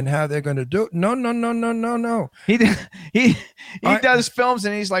and how they're going to do it. No. He does films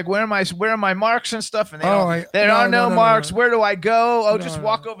and he's like, where are my marks and stuff? And there are no marks. Where do I go? Just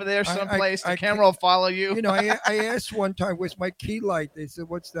walk over there someplace. The camera will follow you. I asked one time, where's my key light? They said,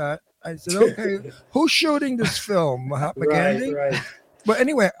 what's that? I said, okay, who's shooting this film? Mahatma Gandhi? Right. But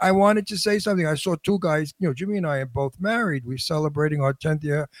anyway, I wanted to say something. I saw two guys, Jimmy and I are both married. We're celebrating our 10th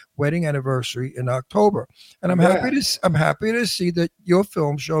year wedding anniversary in October. And I'm happy to see that your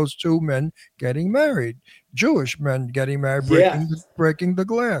film shows two men getting married, Jewish men getting married, breaking the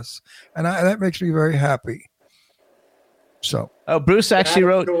glass. And that makes me very happy. So, Bruce actually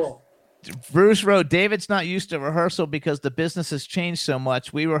wrote. Cool. Bruce wrote, David's not used to rehearsal because the business has changed so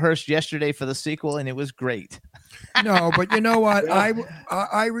much. We rehearsed yesterday for the sequel, and it was great. No, but you know what?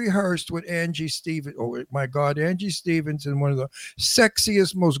 I rehearsed with Angie Stevens. Oh, my God, Angie Stevenson, one of the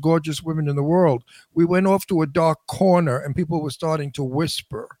sexiest, most gorgeous women in the world. We went off to a dark corner, and people were starting to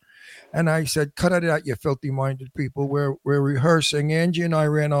whisper. And I said, cut it out, you filthy-minded people. We're rehearsing. Angie and I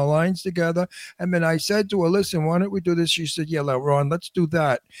ran our lines together. And then I said to her, listen, why don't we do this? She said, yeah, Ron, let's do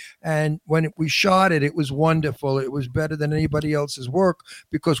that. And when we shot it, it was wonderful. It was better than anybody else's work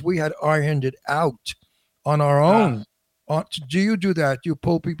because we had ironed it out on our own. Do you do that? Do you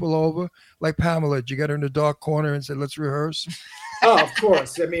pull people over? Like Pamela, did you get her in the dark corner and say, let's rehearse? Oh, of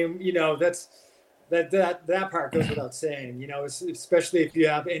course. I mean, that part goes without saying, especially if you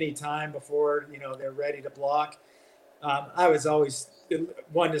have any time before, they're ready to block. I was always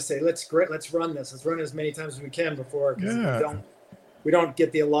one to say, let's run this. Let's run it as many times as we can before, because we don't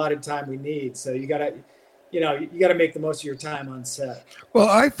get the allotted time we need. So you gotta make the most of your time on set. Well,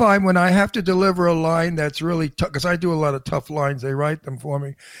 I find when I have to deliver a line that's really tough, because I do a lot of tough lines, they write them for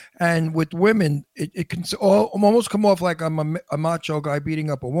me. And with women, it can almost come off like I'm a macho guy beating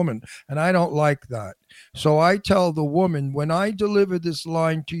up a woman. And I don't like that. So I tell the woman, when I deliver this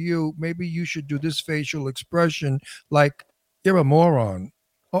line to you, maybe you should do this facial expression like, you're a moron.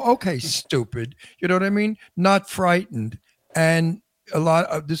 Oh, okay, stupid. You know what I mean? Not frightened. And a lot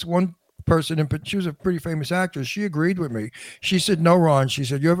of this one person, she was a pretty famous actress. She agreed with me. She said, no, Ron. She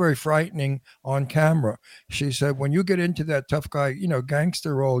said, you're very frightening on camera. She said, when you get into that tough guy,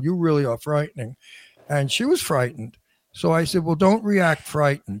 gangster role, you really are frightening. And she was frightened. So I said, well, don't react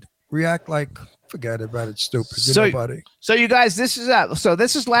frightened. React like, forget about it, stupid. Buddy. So you guys, this is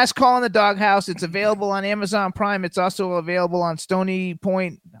Last Call in the Doghouse. It's available on Amazon Prime. It's also available on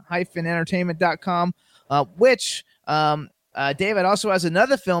stonypoint-entertainment.com, which David also has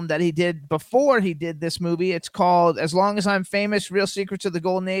another film that he did before he did this movie. It's called As Long as I'm Famous, Real Secrets of the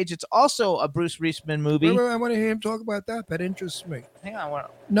Golden Age. It's also a Bruce Reisman movie. Wait, I want to hear him talk about that. That interests me. Hang on.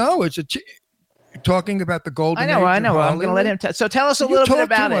 No, it's talking about the Golden Age. I know. I'm going to let him so tell us a little bit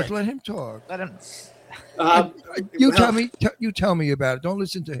about it. Let him talk. Let him. You tell me about it. Don't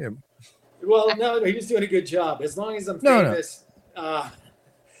listen to him. Well, no, he was doing a good job. As long as I'm famous.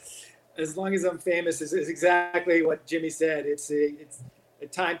 As long as I'm famous is exactly what Jimmy said. It's a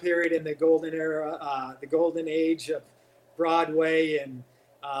time period in the golden era, the golden age of Broadway, and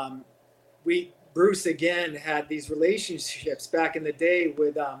Bruce again had these relationships back in the day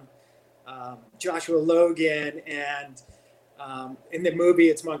with Joshua Logan, and in the movie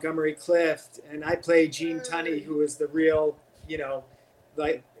it's Montgomery Clift, and I play Gene Tunney, who is the real,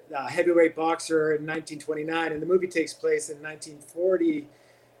 heavyweight boxer in 1929, and the movie takes place in 1940.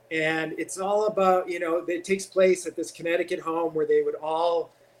 And it's all about, it takes place at this Connecticut home where they would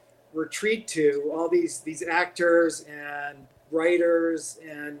all retreat to, all these actors and writers,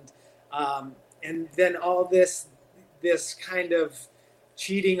 and then all this kind of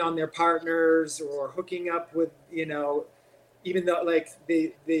cheating on their partners or hooking up with, even though like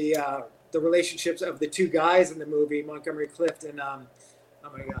the relationships of the two guys in the movie, Montgomery Clift and oh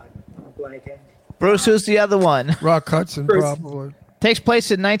my God, I'm blanking. Bruce, who's the other one? Rock Hudson, probably. Takes place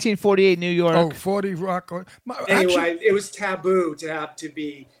in 1948 New York. Oh, 40 Rock. Anyway, it was taboo to have to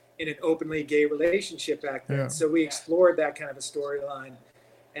be in an openly gay relationship back then. Yeah. So we explored that kind of a storyline.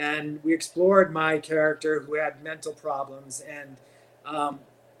 And we explored my character who had mental problems. And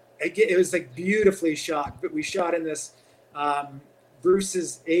it was like beautifully shot. But we shot in this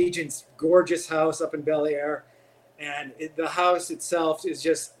Bruce's agent's gorgeous house up in Bel Air. And the house itself is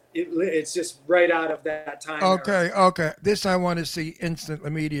just... It's just right out of that time. Okay. This I want to see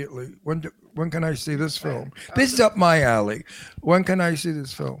immediately. When can I see this film? This is up my alley. When can I see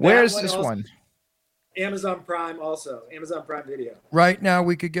this film? Where is this one? Amazon Prime also. Amazon Prime Video. Right now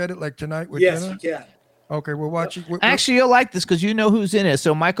we could get it like tonight with Yes, dinner? you can. Okay, we're watching. Actually, you'll like this because you know who's in it.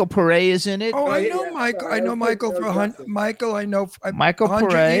 So Michael Pare is in it. Oh, I know Michael. I know Michael Michael. I know Michael 100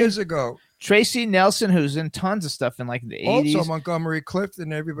 Pare years ago. Tracy Nelson, who's in tons of stuff in like the 80s. Also Montgomery Clift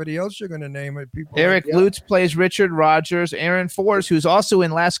and everybody else you're going to name it. People. Eric Lutz plays Richard Rogers. Aaron Forrest, who's also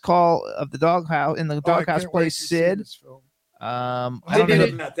in Last Call of the Doghouse, in the Doghouse, plays Sid. Sidney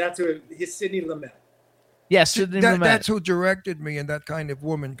Lumet. That's who. He's Sidney Lumet. Yes, Sidney Lumet. That's who directed me in That Kind of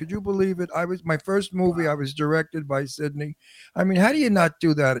Woman. Could you believe it? My first movie. I was directed by Sidney. I mean, how do you not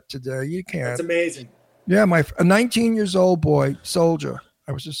do that today? You can't. That's amazing. Yeah, a 19 years old boy, soldier.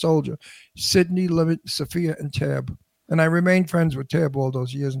 I was a soldier. Sidney Lumet, Sophia, and Tab. And I remained friends with Tab all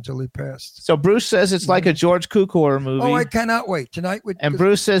those years until he passed. So Bruce says it's like a George Cukor movie. Oh, I cannot wait. Tonight And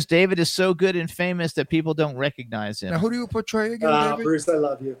Bruce says David is so good and famous that people don't recognize him. Now, who do you portray again, David? Bruce, I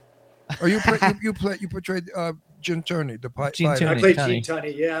love you. Or you portrayed Gene Tunney, the Gene Tunney. I played Gene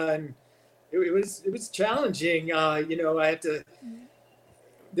Tunney, yeah, and it was challenging. I had to.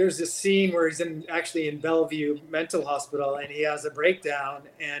 There's this scene where he's actually in Bellevue Mental Hospital, and he has a breakdown,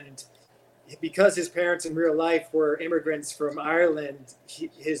 and because his parents in real life were immigrants from Ireland,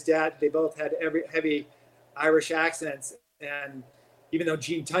 his dad, they both had heavy Irish accents, and even though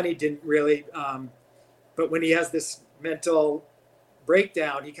Gene Tunney didn't really, but when he has this mental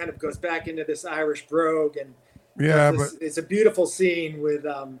breakdown, he kind of goes back into this Irish brogue, and it's a beautiful scene with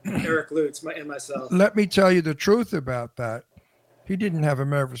Eric Lutz and myself. Let me tell you the truth about that. He didn't have a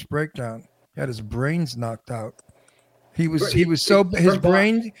nervous breakdown. He had his brains knocked out. His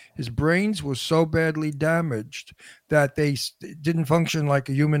brains were so badly damaged that they didn't function like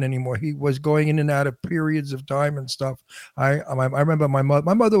a human anymore. He was going in and out of periods of time and stuff. I remember my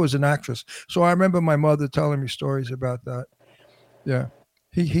mother was an actress, so I remember my mother telling me stories about that. Yeah.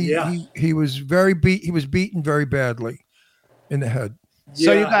 He was beaten very badly in the head.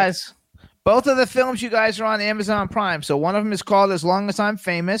 So you guys, both of the films you guys are on Amazon Prime. So one of them is called As Long as I'm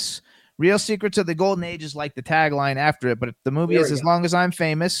Famous. Real Secrets of the Golden Age is like the tagline after it, but the movie is As Long as I'm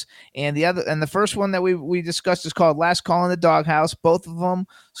Famous. And the first one that we discussed is called Last Call in the Doghouse. Both of them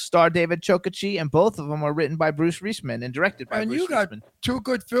star David Chokachi, and both of them are written by Bruce Reisman and directed by Bruce Reisman. And you got two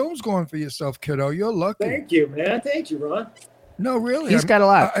good films going for yourself, kiddo. You're lucky. Thank you, man. Thank you, Ron. No, really. He's got a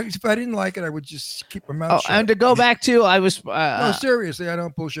lot. If I didn't like it, I would just keep my mouth shut. And to go back to, I was... no, seriously, I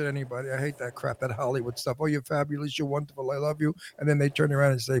don't bullshit anybody. I hate that crap, that Hollywood stuff. Oh, you're fabulous, you're wonderful, I love you. And then they turn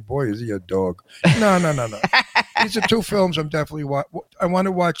around and say, boy, is he a dog. No. These are two films I'm definitely... I want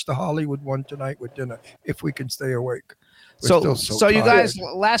to watch the Hollywood one tonight with dinner, if we can stay awake. So you guys,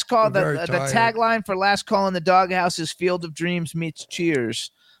 last call, the tagline for Last Call in the Doghouse is Field of Dreams meets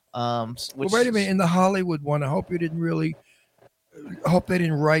Cheers. Wait a minute, in the Hollywood one, I hope they didn't write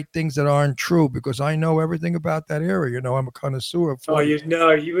things that aren't true, because I know everything about that area. I'm a connoisseur.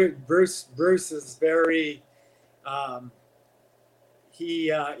 Bruce is very,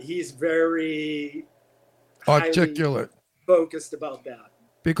 he's very articulate, focused about that.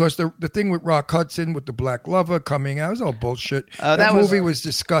 Because the thing with Rock Hudson with the black lover coming out was all bullshit. That movie was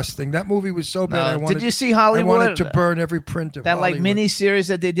disgusting. That movie was so bad. Did you see Hollywood? I wanted to burn every print of that Hollywood. Like mini series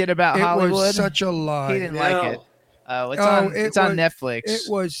that they did about Hollywood. It was such a lie. He didn't like it. It's on Netflix. It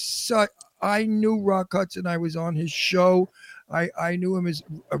was such. I knew Rock Hudson. I was on his show. I knew him as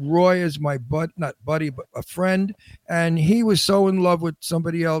Roy as my not buddy, but a friend. And he was so in love with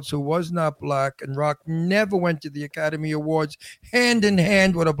somebody else who was not black. And Rock never went to the Academy Awards hand in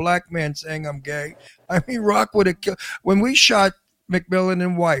hand with a black man saying, I'm gay. I mean, Rock would have killed. When we shot McMillan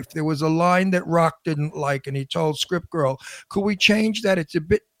and Wife, there was a line that Rock didn't like. And he told Script Girl, could we change that? It's a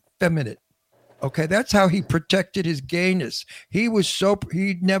bit feminine. Okay, that's how he protected his gayness. He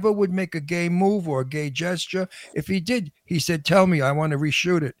never would make a gay move or a gay gesture. If he did, he said, tell me, I want to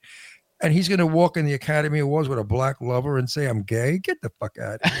reshoot it. And he's going to walk in the Academy Awards with a black lover and say, I'm gay? Get the fuck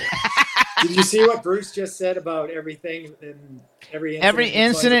out of here. Did you see what Bruce just said about everything and every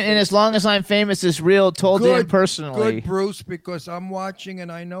incident? And As Long as I'm Famous is real, told to him personally. Good, Bruce, because I'm watching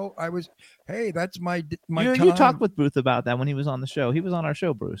and I know hey, that's my time. You talked with Bruce about that when he was on the show. He was on our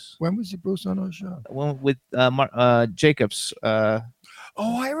show, Bruce. When was Bruce on our show? With Jacobs. I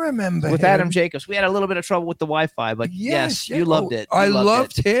remember with him. Adam Jacobs. We had a little bit of trouble with the Wi-Fi, but yes you loved it. I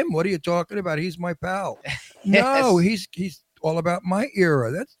loved him. What are you talking about? He's my pal. Yes. No, he's all about my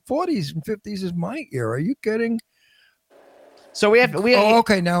era. That's 40s and 50s is my era. Are you kidding? So we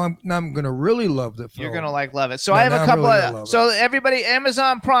okay. Now I'm gonna really love the film. You're gonna love it. So I have a couple of. So everybody,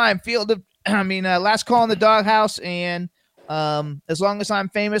 Amazon Prime, Last Call in the Doghouse, and As Long as I'm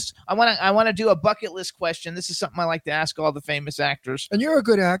Famous. I want to do a bucket list question. This is something I like to ask all the famous actors. And you're a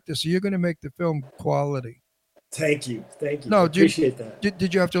good actor, so you're gonna make the film quality. Thank you. No, appreciate that.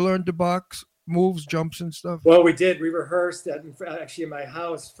 Did you have to learn to box? Moves, jumps, and stuff? Well, we did. We rehearsed actually in my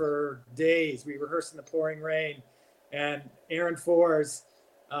house for days. We rehearsed in the pouring rain, and Aaron Fours,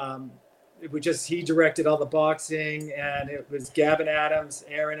 he directed all the boxing, and it was Gavin Adams,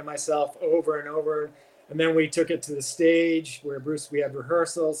 Aaron, and myself over and over. And then we took it to the stage where we had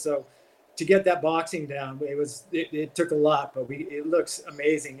rehearsals. So to get that boxing down, it took a lot, but it looks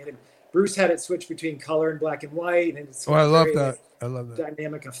amazing. And Bruce had it switch between color and black and white, and it's I love very, that. I love that.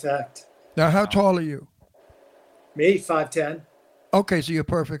 dynamic effect. Now, how tall are you? Me, 5'10". Okay, so you're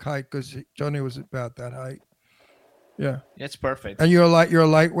perfect height because Johnny was about that height. Yeah, it's perfect. And you're a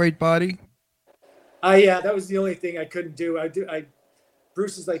lightweight body. Yeah, that was the only thing I couldn't do.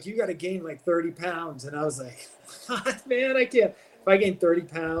 Bruce is like, you got to gain like 30 pounds, and I was like, what, man, I can't. If I gain 30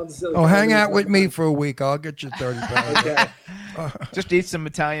 pounds, Hang out with me for a week. I'll get you 30 pounds. Okay. Just eat some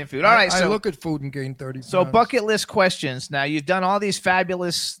Italian food. All right, I so look at food and gain 30 pounds. So bucket list questions. Now you've done all these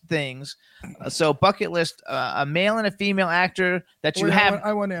fabulous things. So bucket list: a male and a female actor that you have.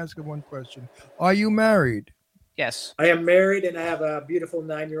 I want to ask you one question. Are you married? Yes, I am married, and I have a beautiful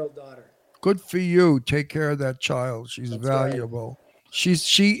 9-year-old daughter. Good for you. Take care of that child. She's valuable. Right.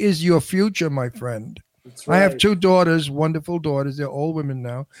 She is your future, my friend. That's right. I have 2 daughters, wonderful daughters. They're all women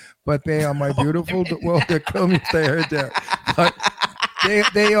now, but they are my beautiful. Well, they're killing me if they heard that. But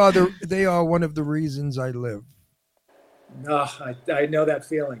they are one of the reasons I live. No, I know that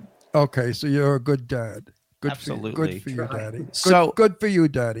feeling. Okay, so you're a good dad. Good Absolutely. Good for you, Daddy. So good for you,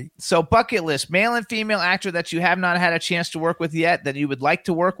 Daddy. So bucket list: male and female actor that you have not had a chance to work with yet that you would like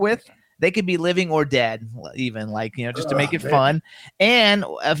to work with. They could be living or dead, even just to make it fun. And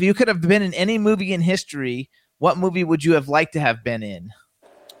if you could have been in any movie in history, what movie would you have liked to have been in?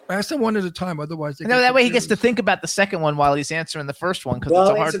 Ask them one at a time. Otherwise, that way he gets to think about the second one while he's answering the first one because it's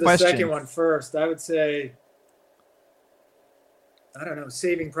a hard answer question. The second one first. I would say, I don't know,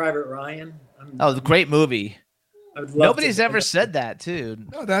 Saving Private Ryan. Oh, great movie. I would love Nobody's ever said that, too.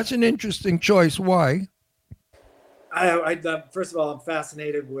 No, that's an interesting choice. Why? I first of all, I'm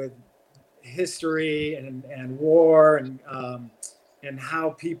fascinated with history and war and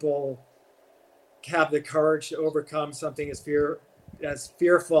how people have the courage to overcome something as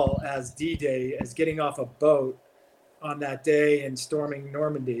fearful as D-Day, as getting off a boat on that day and storming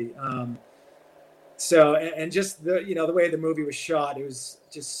Normandy. So just the way the movie was shot, it was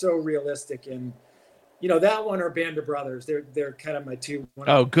just so realistic. And that one or Band of Brothers, they're kind of my two.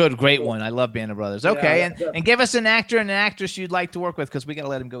 Great one. I love Band of Brothers. Okay, yeah, and give us an actor and an actress you'd like to work with because we got to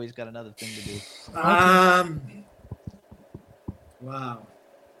let him go. He's got another thing to do. Wow.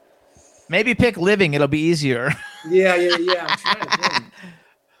 Maybe pick living. It'll be easier. Yeah. I'm trying to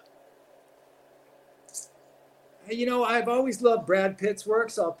think. I've always loved Brad Pitt's work,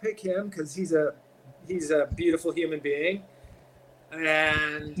 so I'll pick him because he's a beautiful human being.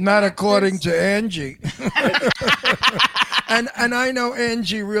 And not according to Angie. and I know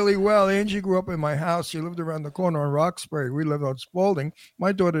Angie really well. Angie grew up in my house. She lived around the corner on Roxbury. We lived on Spalding.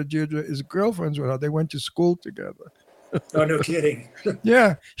 My daughter Deirdre is girlfriends with her. They went to school together. Oh, no kidding.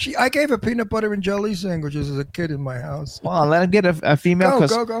 Yeah. I gave her peanut butter and jelly sandwiches as a kid in my house. Well, let him get a female.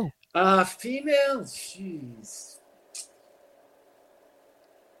 Go. Female? Jeez.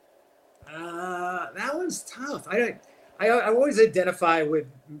 That one's tough. I always identify with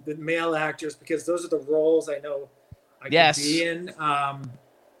the male actors because those are the roles I know I could be in. How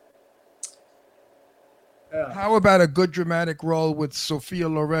about a good dramatic role with Sophia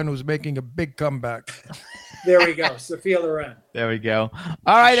Loren, who's making a big comeback? There we go, Sophia Loren. There we go.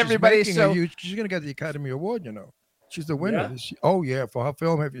 All right, everybody. She's going to get the Academy Award, She's the winner. Yeah? Oh, yeah, for her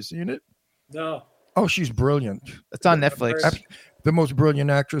film. Have you seen it? No. Oh, she's brilliant. It's on Netflix. The most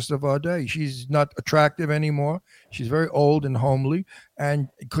brilliant actress of our day. She's not attractive anymore. She's very old and homely and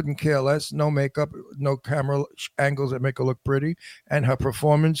couldn't care less. No makeup, no camera angles that make her look pretty. And her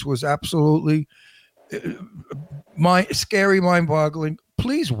performance was absolutely scary, mind-boggling.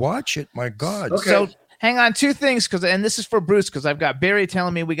 Please watch it. My God. Okay. So hang on, 2 things, and this is for Bruce because I've got Barry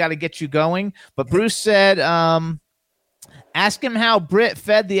telling me we got to get you going. But Bruce said, ask him how Britt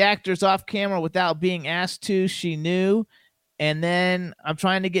fed the actors off camera without being asked to. She knew. And then I'm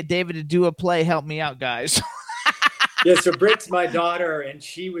trying to get David to do a play. Help me out, guys. Yeah, so Britt's my daughter, and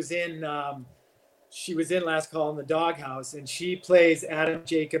she was in Last Call in the Doghouse, and she plays Adam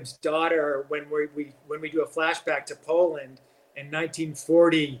Jacobs' daughter when we do a flashback to Poland in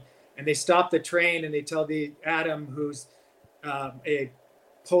 1940, and they stop the train and they tell Adam, who's a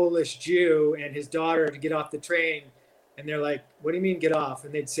Polish Jew, and his daughter to get off the train, and they're like, "What do you mean get off?"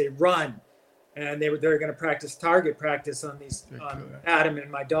 And they'd say, "Run." And they're going to target practice on Adam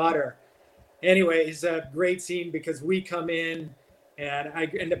and my daughter. Anyway, it's a great scene because we come in and I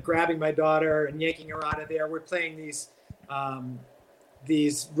end up grabbing my daughter and yanking her out of there. We're playing these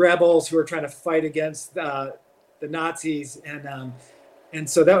rebels who are trying to fight against the Nazis, and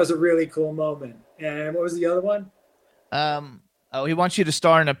so that was a really cool moment. And what was the other one? He wants you to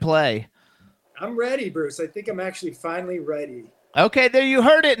star in a play. I'm ready, Bruce. I think I'm actually finally ready. Okay, there you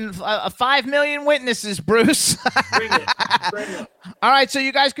heard it. And 5 million witnesses, Bruce. Bring it. All right, so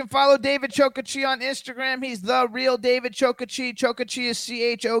you guys can follow David Chokachi on Instagram. He's the real David Chokachi. Chokachi is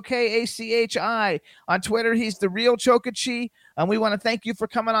Chokachi. On Twitter, he's the real Chokachi. And we want to thank you for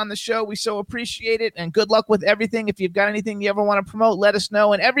coming on the show. We so appreciate it. And good luck with everything. If you've got anything you ever want to promote, let us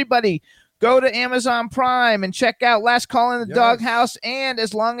know. And everybody, go to Amazon Prime and check out Last Call in the Doghouse and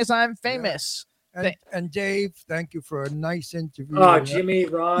As Long as I'm Famous. And Dave, thank you for a nice interview. Oh, Jimmy,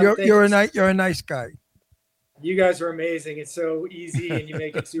 Ron, you're a nice guy. You guys are amazing. It's so easy, and you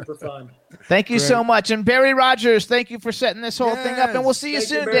make it super fun. Thank you so much. And Barry Rogers, thank you for setting this whole thing up. And we'll see you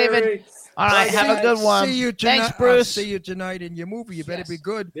soon, David. All right, have a good one. See you tonight. Thanks, Bruce. See you tonight in your movie. You better be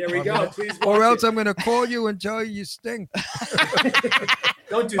good. There we go. Please watch or else it. I'm going to call you and tell you stink.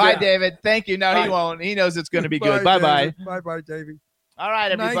 Don't do Bye, that. David. Thank you. No, Bye. he won't. He knows it's going to be good. Bye-bye. Bye-bye, Davey. All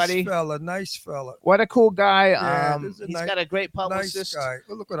right, everybody. Nice fella. What a cool guy. Yeah, He's got a great publicist. Nice guy.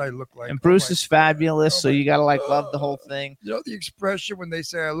 Well, look what I look like. And Bruce is fabulous, so you got to love the whole thing. You know the expression when they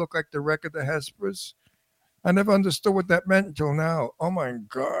say I look like the wreck of the Hesperus? I never understood what that meant until now. Oh, my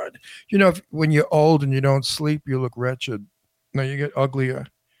God. You know, when you're old and you don't sleep, you look wretched. No, you get uglier.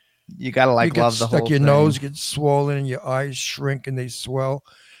 You got to love the whole thing. Your nose gets swollen and your eyes shrink and they swell.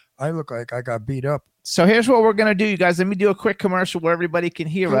 I look like I got beat up. So here's what we're going to do, you guys. Let me do a quick commercial where everybody can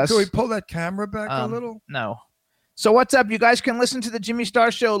hear us. Can we pull that camera back a little? No. So what's up? You guys can listen to the Jimmy Star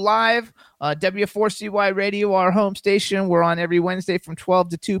Show live, W4CY Radio, our home station. We're on every Wednesday from 12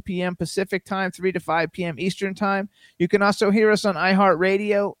 to 2 p.m. Pacific time, 3 to 5 p.m. Eastern time. You can also hear us on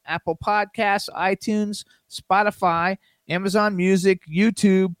iHeartRadio, Apple Podcasts, iTunes, Spotify, Amazon Music,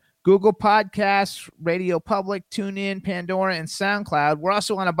 YouTube, Google Podcasts, Radio Public, TuneIn, Pandora, and SoundCloud. We're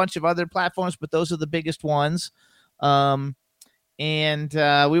also on a bunch of other platforms, but those are the biggest ones. And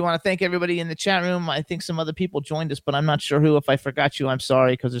we want to thank everybody in the chat room. I think some other people joined us, but I'm not sure who. If I forgot you, I'm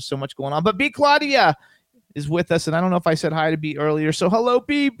sorry because there's so much going on. But B. Claudia is with us, and I don't know if I said hi to B earlier. So hello,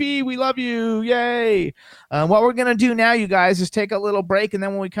 B. We love you. Yay. What we're going to do now, you guys, is take a little break, and then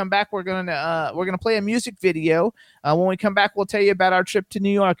when we come back, we're going to play a music video. When we come back, we'll tell you about our trip to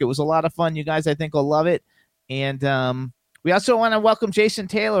New York. It was a lot of fun. You guys, I think, will love it. And we also want to welcome Jason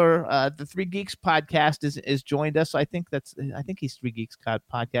Taylor. The Three Geeks podcast is joined us. So I think he's Three Geeks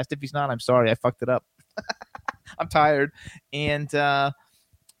podcast. If he's not, I'm sorry. I fucked it up. I'm tired. And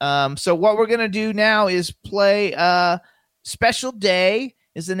so what we're going to do now is play Special Day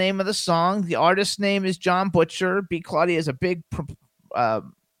is the name of the song. The artist's name is John Butcher. B. Claudia is a big, what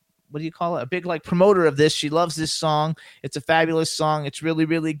do you call it? A big promoter of this. She loves this song. It's a fabulous song. It's really,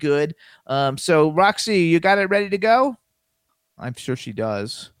 really good. So Roxy, you got it ready to go? I'm sure she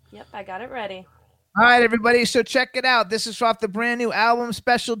does. Yep, I got it ready. All right, everybody. So check it out. This is off the brand new album,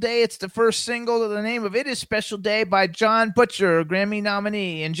 Special Day. It's the first single. The name of it is Special Day by John Butcher, Grammy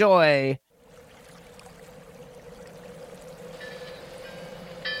nominee. Enjoy.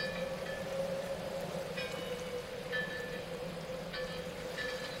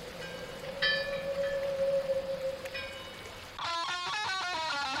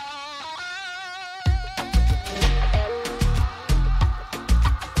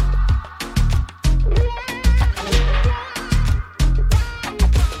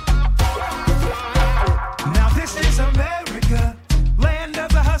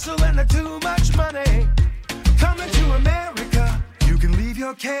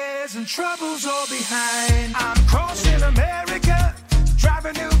 Cares and troubles all behind. I'm crossing America, drive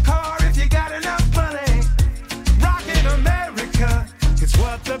a new car if you got enough money. Rockin' America, it's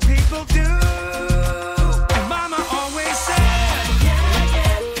what the people do. And Mama always said,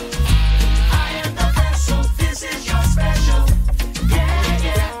 I am the vessel, this is your special.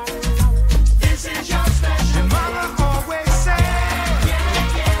 This is your special. And Mama always said,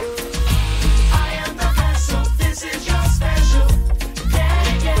 I am the vessel, this is your special.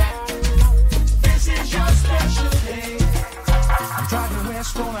 Driving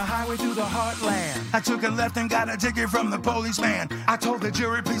west on a highway through the heartland. I took a left and got a ticket from the policeman. I told the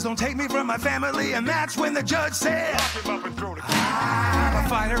jury, please don't take me from my family. And that's when the judge said, I'm a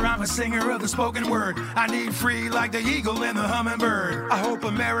fighter, I'm a singer of the spoken word. I need free like the eagle and the hummingbird. I hope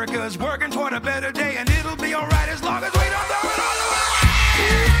America's working toward a better day, and it'll be alright as long as we don't throw it all away.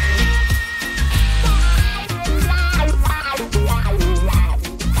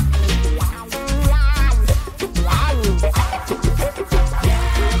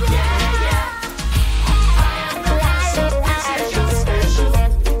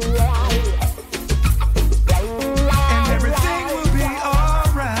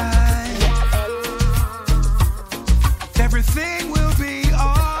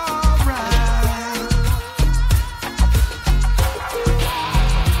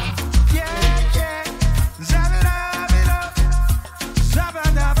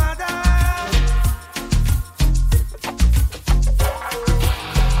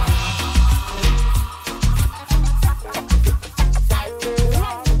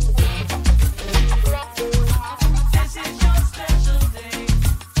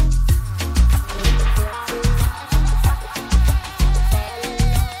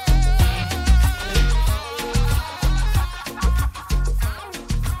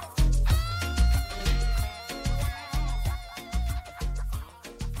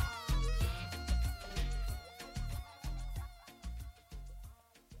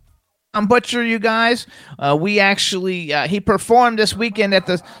 Butcher, you guys. We actually, he performed this weekend at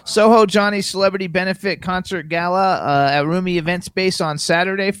the Soho Johnny Celebrity Benefit Concert Gala at Roomy Event Space on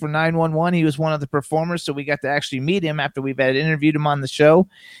Saturday for 911. He was one of the performers, so we got to actually meet him after we've had interviewed him on the show.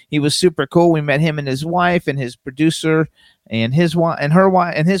 He was super cool. We met him and his wife and his producer and his wife and her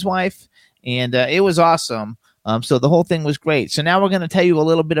wife and his wife, and it was awesome. So the whole thing was great. So now we're going to tell you a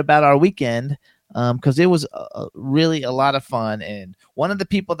little bit about our weekend. Because it was really a lot of fun. And one of the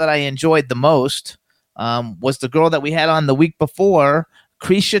people that I enjoyed the most was the girl that we had on the week before,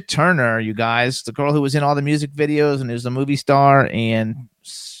 Creisha Turner, you guys, the girl who was in all the music videos and is a movie star and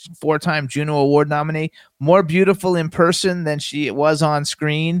 4-time Juno Award nominee, more beautiful in person than she was on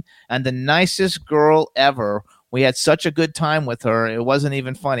screen, and the nicest girl ever. We had such a good time with her. It wasn't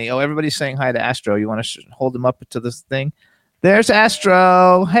even funny. Oh, everybody's saying hi to Astro. You want to hold him up to this thing? There's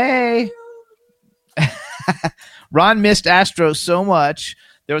Astro. Hey. Ron missed Astro so much.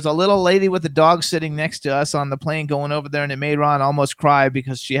 There was a little lady with a dog sitting next to us on the plane going over there, and it made Ron almost cry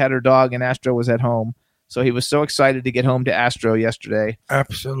because she had her dog and Astro was at home. So he was so excited to get home to Astro yesterday.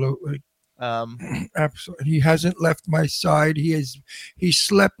 Absolutely. Absolutely. He hasn't left my side. He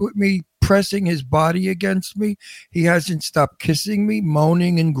slept with me, pressing his body against me. He hasn't stopped kissing me,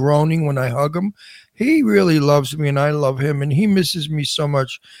 moaning and groaning when I hug him. He really loves me and I love him, and he misses me so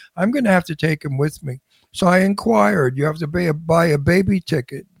much. I'm going to have to take him with me. So I inquired, you have to buy a baby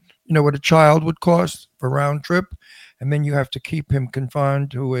ticket, you know what a child would cost for round trip, and then you have to keep him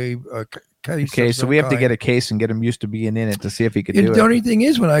confined to a case. Okay, so we have to get a case and get him used to being in it to see if he could do it. The only thing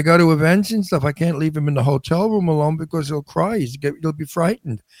is, when I go to events and stuff, I can't leave him in the hotel room alone because he'll cry. He'll be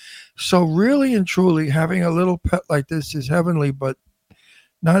frightened. So really and truly, having a little pet like this is heavenly, but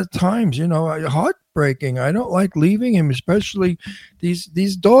not at times, heartbreaking. I don't like leaving him, especially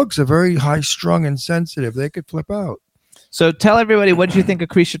these dogs are very high strung and sensitive. They could flip out. So tell everybody, what did you think of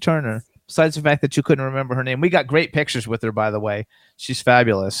Creisha Turner? Besides the fact that you couldn't remember her name. We got great pictures with her, by the way. She's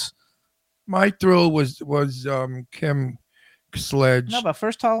fabulous. My thrill was Kim Sledge. No, but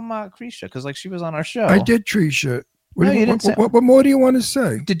first tell them about Creisha, because she was on our show. I did Creisha. What more do you want to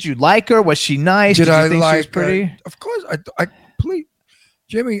say? Did you like her? Was she nice? Did you think she was pretty? Of course. I please.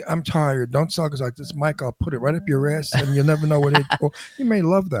 Jimmy, I'm tired. Don't suck us like this, Mike. I'll put it right up your ass, and you'll never know what it. Well, you may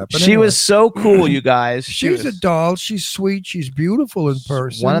love that. But she was so cool, you guys. She's a doll. She's sweet. She's beautiful in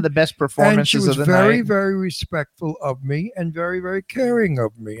person. One of the best performances of the night. And she was very, very respectful of me and very, very caring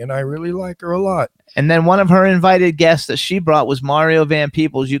of me, and I really like her a lot. And then one of her invited guests that she brought was Mario Van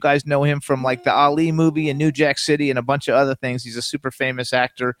Peebles. You guys know him from the Ali movie in New Jack City and a bunch of other things. He's a super famous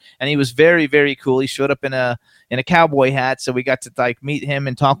actor, and he was very, very cool. He showed up in a cowboy hat, so we got to meet him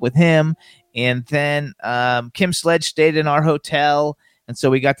and talk with him. And then Kim Sledge stayed in our hotel, and so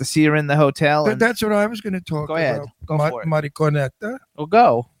we got to see her in the hotel. And that's what I was going to talk about. Go ahead. Go for it. Mariconetta. Well,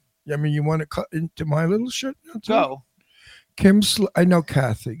 go. I mean, you want to cut into my little shit? Go. I know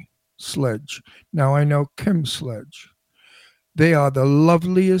Kathy Sledge. Now I know Kim Sledge. They are the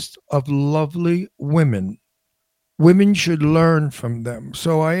loveliest of lovely women. Women should learn from them.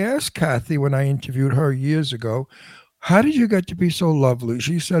 So I asked Kathy when I interviewed her years ago, how did you get to be so lovely?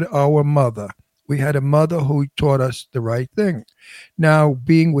 She said, our mother. We had a mother who taught us the right thing. Now,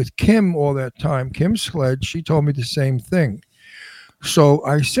 being with Kim all that time, Kim Sledge, she told me the same thing. So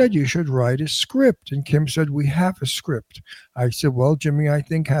I said, you should write a script. And Kim said, we have a script. I said, well, Jimmy, I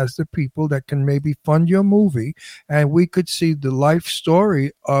think has the people that can maybe fund your movie. And we could see the life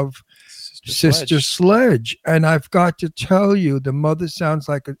story of Sister Sledge. And I've got to tell you, the mother sounds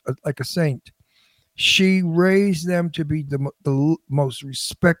like a saint. She raised them to be the most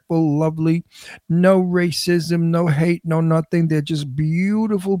respectful, lovely, no racism, no hate, no nothing. They're just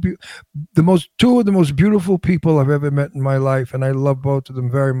beautiful, two of the most beautiful people I've ever met in my life, and I love both of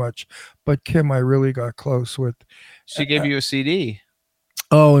them very much. But Kim, I really got close with. She gave you a CD.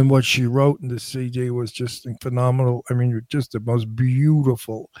 Oh, and what she wrote in the CD was just phenomenal. I mean, just the most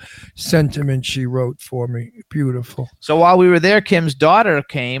beautiful sentiment she wrote for me. Beautiful. So while we were there, Kim's daughter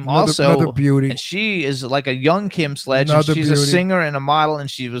came another beauty. And she is like a young Kim Sledge. And she's a singer and a model, and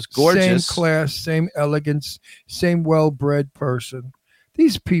she was gorgeous. Same class, same elegance, same well-bred person.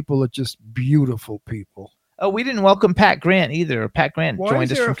 These people are just beautiful people. Oh, we didn't welcome Pat Grant either. Pat Grant joined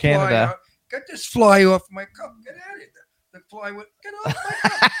us from Canada. Get this fly off my cup. Get out of here. The fly would get off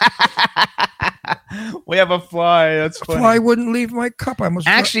my cup. We have a fly. That's funny. The fly wouldn't leave my cup. I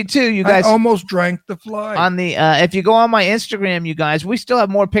almost drank the fly. On the if you go on my Instagram, you guys, we still have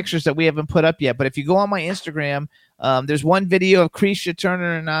more pictures that we haven't put up yet. But if you go on my Instagram, there's one video of Creisha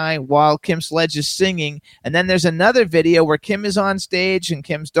Turner and I while Kim Sledge is singing, and then there's another video where Kim is on stage and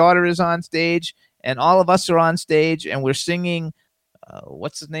Kim's daughter is on stage, and all of us are on stage, and we're singing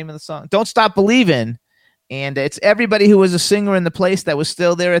what's the name of the song? Don't Stop Believing. And it's everybody who was a singer in the place that was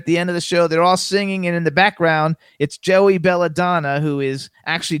still there at the end of the show. They're all singing, and in the background, it's Joey Belladonna, who is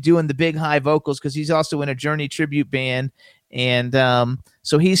actually doing the big high vocals because he's also in a Journey tribute band. And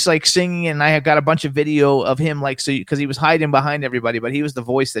so he's like singing, and I have got a bunch of video of him, like, so because he was hiding behind everybody, but he was the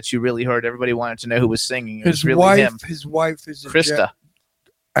voice that you really heard. Everybody wanted to know who was singing. It was really him. His wife is Krista.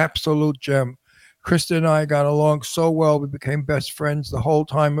 Absolute gem. Krista and I got along so well. We became best friends the whole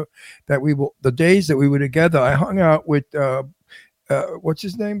time that the days that we were together. I hung out with, what's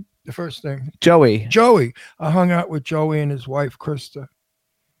his name? The first name? Joey. I hung out with Joey and his wife, Krista.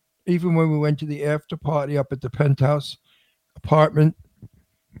 Even when we went to the after party up at the penthouse apartment,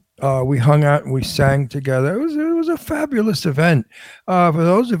 we hung out and we sang together. It was a fabulous event. For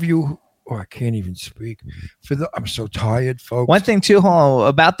those of you I can't even speak. I'm so tired, folks. One thing too,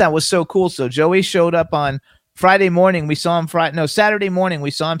 about that was so cool. So Joey showed up on Friday morning. We saw him Saturday morning.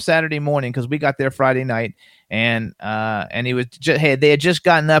 We saw him Saturday morning because we got there Friday night, and he was they had just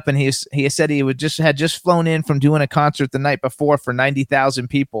gotten up, and he said he had just flown in from doing a concert the night before for 90,000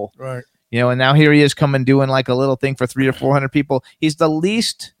 people. Right. And now here he is coming doing like a little thing for 300 or 400 people. He's the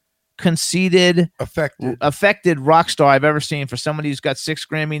least conceited, affected rock star I've ever seen. For somebody who's got 6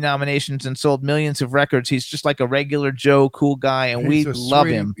 Grammy nominations and sold millions of records, he's just like a regular Joe, cool guy, and we love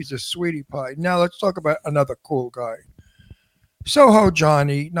him. He's a sweetie pie. Now let's talk about another cool guy, Soho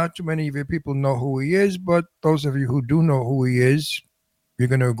Johnny. Not too many of you people know who he is, but those of you who do know who he is, you're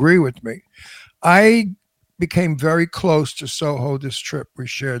going to agree with me. I became very close to Soho this trip. We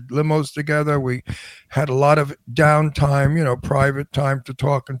shared limos together. We had a lot of downtime, private time to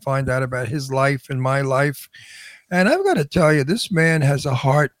talk and find out about his life and my life. And I've got to tell you, this man has a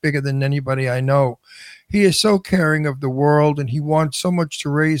heart bigger than anybody I know. He is so caring of the world, and he wants so much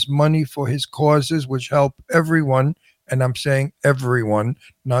to raise money for his causes, which help everyone. And I'm saying everyone,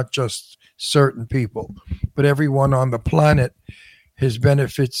 not just certain people, but everyone on the planet. His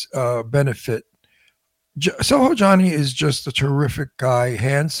benefit. Soho Johnny is just a terrific guy,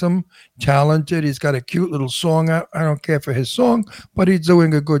 handsome, talented. He's got a cute little song out. I don't care for his song, but he's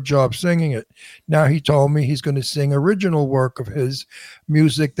doing a good job singing it. Now he told me he's going to sing original work of his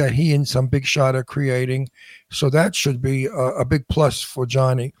music that he and some big shot are creating. So that should be a big plus for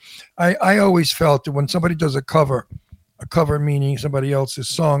Johnny. I always felt that when somebody does a cover meaning somebody else's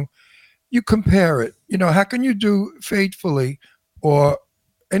song, you compare it. How can you do Faithfully or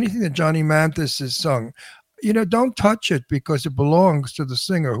anything that Johnny Mathis has sung? Don't touch it because it belongs to the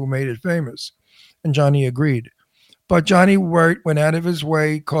singer who made it famous. And Johnny agreed. But Johnny went out of his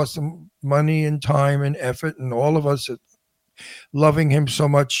way, cost him money and time and effort, and all of us loving him so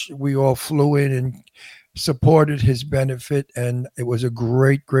much, we all flew in and supported his benefit, and it was a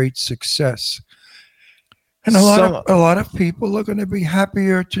great, great success. And a lot of people are going to be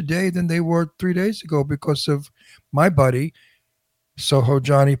happier today than they were 3 days ago because of my buddy, Soho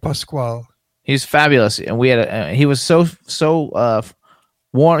Johnny Pasquale. He's fabulous, and he was so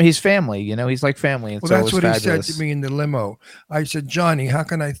warm. He's family, he's like family. And well, that's what fabulous. He said to me in the limo. I said, Johnny, how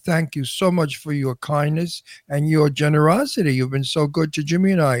can I thank you so much for your kindness and your generosity? You've been so good to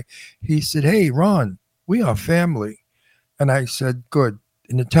Jimmy and I. He said, hey, Ron, we are family. And I said, good.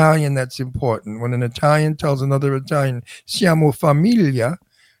 In Italian, that's important. When an Italian tells another Italian, siamo famiglia,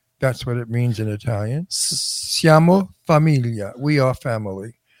 that's what it means in Italian. Siamo famiglia. We are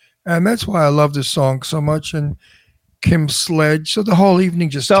family. And that's why I love this song so much. And Kim Sledge. So the whole evening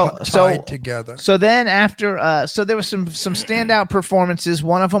just tied together. So then after, so there was some standout performances.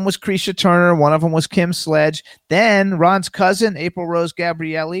 One of them was Krisha Turner. One of them was Kim Sledge. Then Ron's cousin, April Rose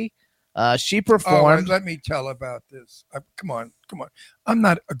Gabrielli, she performed. Let me tell about this. Come on. I'm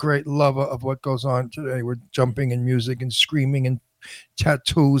not a great lover of what goes on today with jumping and music and screaming and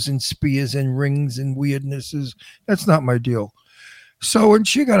tattoos and spears and rings and weirdnesses. That's not my deal. So when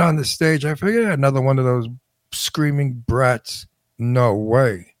she got on the stage, I figured another one of those screaming brats. No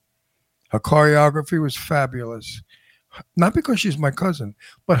way. Her choreography was fabulous. Not because she's my cousin,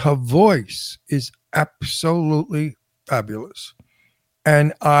 but her voice is absolutely fabulous.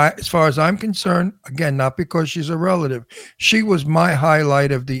 And as far as I'm concerned, again, not because she's a relative, she was my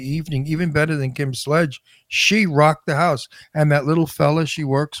highlight of the evening, even better than Kim Sledge. She rocked the house. And that little fella she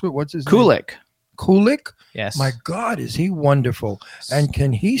works with, what's his name? Kulik? Yes. My God, is he wonderful. And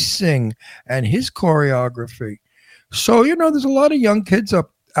can he sing? And his choreography. So, there's a lot of young kids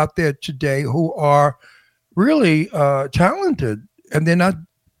out there today who are really talented. And they're not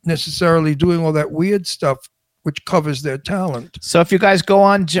necessarily doing all that weird stuff which covers their talent. So if you guys go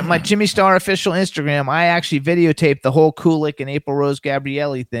on my Jimmy Star official Instagram, I actually videotaped the whole Kulik and April Rose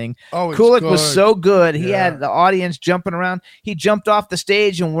Gabrielli thing. Oh, it's Kulik good. was so good. He Yeah. had the audience jumping around. He jumped off the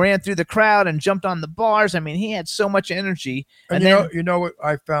stage and ran through the crowd and jumped on the bars. I mean, he had so much energy. And then, you know what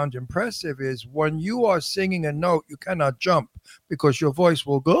I found impressive is when you are singing a note, you cannot jump because your voice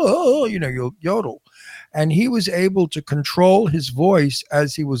will go, oh, you know, you'll yodel. And he was able to control his voice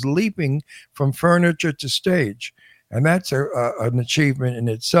as he was leaping from furniture to stage. And that's an achievement in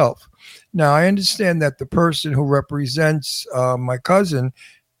itself. Now, I understand that the person who represents my cousin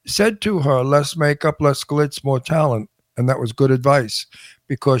said to her, less makeup, less glitz, more talent. And that was good advice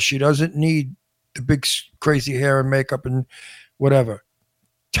because she doesn't need the big crazy hair and makeup and whatever.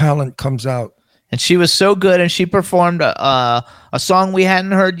 Talent comes out. And she was so good, and she performed a song we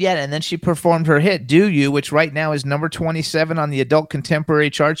hadn't heard yet, and then she performed her hit, Do You, which right now is number 27 on the adult contemporary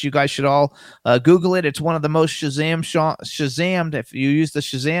charts. You guys should all Google it. It's one of the most Shazammed, if you use the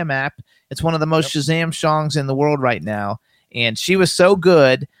Shazam app, it's one of the most Shazam songs in the world right now. And she was so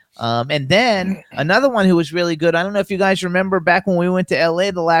good. And then another one who was really good, I don't know if you guys remember back when we went to L.A.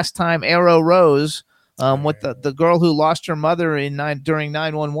 the last time, Arrow Rose, with the girl who lost her mother during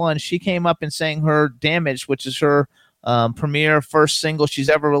 9/11, she came up and sang her Damaged, which is her premiere first single she's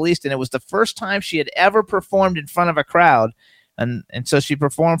ever released, and it was the first time she had ever performed in front of a crowd. And so she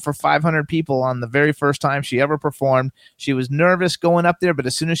performed for 500 people on the very first time she ever performed. She was nervous going up there, but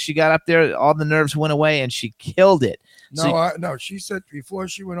as soon as she got up there, all the nerves went away, and she killed it. No, she said before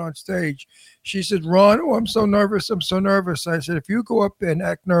she went on stage, she said, Ron, I'm so nervous. I'm so nervous. I said, if you go up there and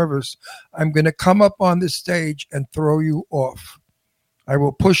act nervous, I'm going to come up on the stage and throw you off. I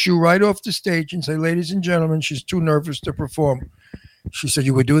will push you right off the stage and say, ladies and gentlemen, she's too nervous to perform. She said,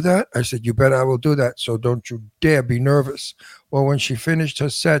 you would do that? I said, you bet I will do that. So don't you dare be nervous. Well, when she finished her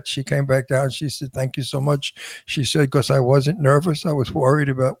set, she came back down. She said, thank you so much. She said, because I wasn't nervous. I was worried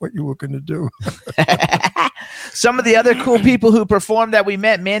about what you were going to do. Some of the other cool people who performed that we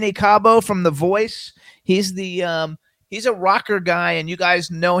met, Manny Cabo from The Voice. He's he's a rocker guy, and you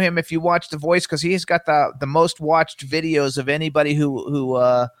guys know him if you watch The Voice because he's got the most watched videos of anybody who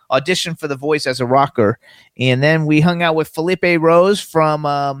auditioned for The Voice as a rocker. And then we hung out with Felipe Rose from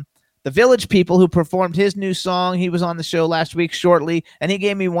the Village People who performed his new song. He was on the show last week shortly, and he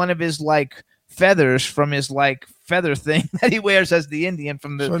gave me one of his feathers from his feather thing that he wears as the Indian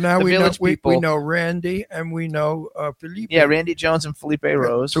from the, so now the we Village know, People. We know Randy and we know Felipe. Yeah, Randy Jones and Felipe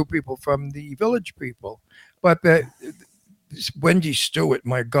Rose. Two people from the Village People. But Wendy Stewart,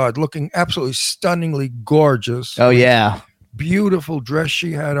 my God, looking absolutely stunningly gorgeous. Oh, yeah. Beautiful dress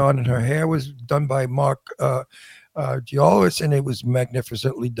she had on, and her hair was done by Mark Diolis, and it was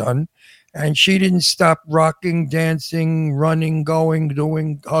magnificently done. And she didn't stop rocking, dancing, running, going,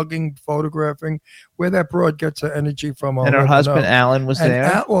 doing, hugging, photographing. Where that broad gets her energy from. And her husband, Alan, was there.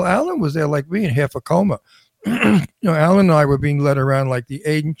 Alan was there like me in half a coma. Alan and I were being led around like the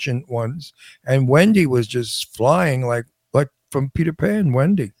ancient ones. And Wendy was just flying like from Peter Pan,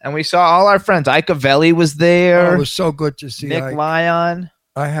 Wendy. And we saw all our friends. Ike Avelli was there. Oh, it was so good to see Nick Ike. Lyon.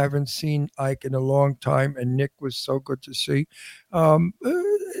 I haven't seen Ike in a long time, and Nick was so good to see.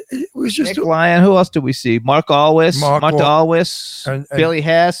 It was just Nick Lyon. Who else did we see? Mark Alwis, and Billy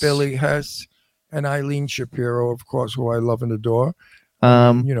Hess, and Eileen Shapiro, of course, who I love and adore.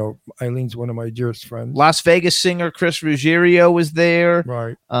 Eileen's one of my dearest friends. Las Vegas singer Chris Ruggiero was there.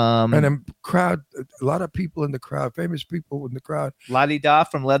 Right. And a crowd, a lot of people in the crowd, famous people in the crowd. Lottie Da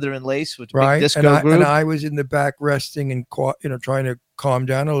from Leather and Lace, which right. big disco group. And I was in the back resting and trying to calm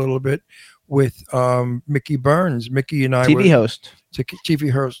down a little bit with Mickey Burns. Mickey and I TV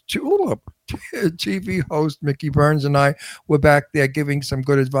host Mickey Burns and I were back there giving some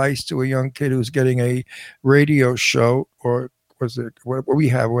good advice to a young kid who's getting a radio show, or was it what we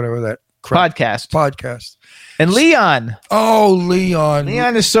have, whatever that podcast. And Leon. Oh, Leon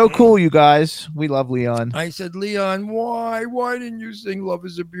is so cool, you guys. We love Leon. I said, Leon, why didn't you sing Love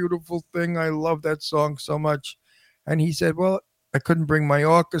Is a Beautiful Thing? I love that song so much. And he said, well, I couldn't bring my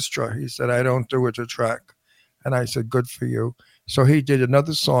orchestra. He said, I don't do it to track. And I said, good for you. So he did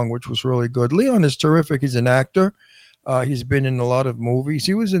another song, which was really good. Leon is terrific. He's an actor. He's been in a lot of movies.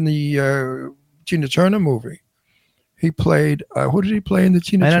 He was in the Tina Turner movie. He played, who did he play in the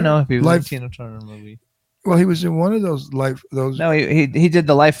Tina Turner? I don't know if he was in the Tina Turner movie. Well, he was in one of those No, he did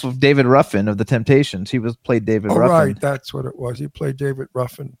the life of David Ruffin of the Temptations. He played David Ruffin. Right, that's what it was. He played David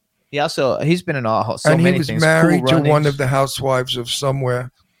Ruffin. He's been in so many things. And he was married to one of the housewives of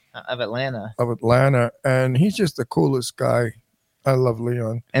somewhere. Of Atlanta. And he's just the coolest guy. I love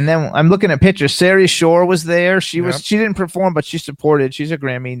Leon. And then I'm looking at pictures. Sari Shore was there. She Yep. she didn't perform, but she supported. She's a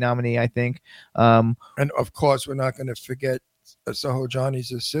Grammy nominee, I think. And of course, we're not going to forget Soho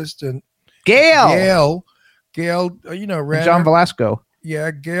Johnny's assistant, Gail. Gail, ran John Velasco.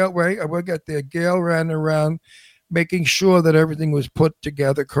 Yeah, Gail. Right, we'll get there. Gail ran around making sure that everything was put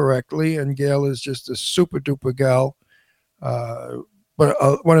together correctly, and Gail is just a super duper gal,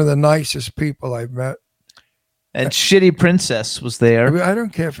 but one of the nicest people I've met. And Shitty Princess was there. I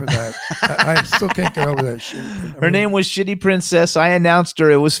don't care for that. I still can't get over that shit. Her name was Shitty Princess. I announced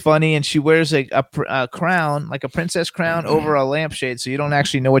her. It was funny, and she wears a crown, like a princess crown, over a lampshade, so you don't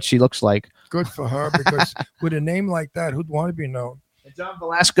actually know what she looks like. Good for her, because with a name like that, who'd want to be known? And John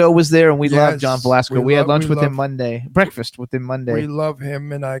Velasco was there, and we love John Velasco. We had lunch with him Monday, breakfast with him Monday. We love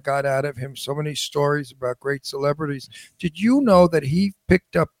him, and I got out of him so many stories about great celebrities. Did you know that he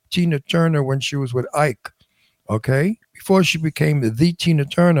picked up Tina Turner when she was with Ike? Okay, before she became the Tina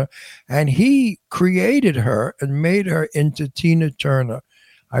Turner, and he created her and made her into Tina Turner.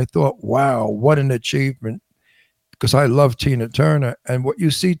 I thought, wow, what an achievement, because I love Tina Turner, and what you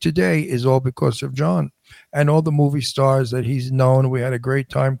see today is all because of John and all the movie stars that he's known. We had a great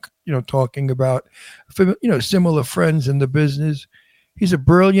time, talking about, similar friends in the business. He's a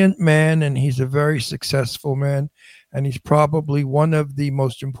brilliant man, and he's a very successful man, and he's probably one of the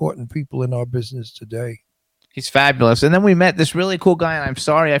most important people in our business today. He's fabulous. And then we met this really cool guy, and I'm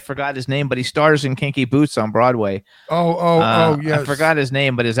sorry I forgot his name, but he stars in Kinky Boots on Broadway. Oh, yes. I forgot his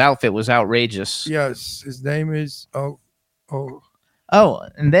name, but his outfit was outrageous. Yes, his name is and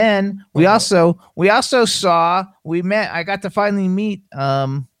then we also met. I got to finally meet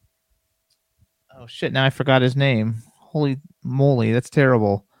now I forgot his name. Holy moly, that's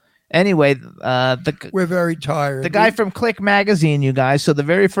terrible. Anyway, we're very tired. The guy from Click Magazine, you guys. So the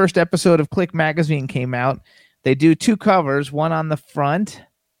very first episode of Click Magazine came out. They do two covers, one on the front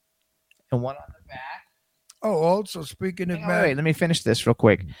and one on the back. Oh, also speaking of wait, let me finish this real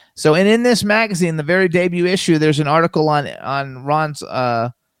quick. So, and in this magazine, the very debut issue, there's an article on Ron's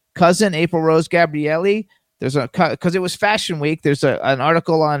cousin, April Rose Gabrielli. There's because it was Fashion Week. There's an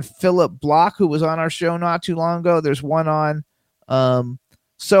article on Philip Block, who was on our show not too long ago. There's one on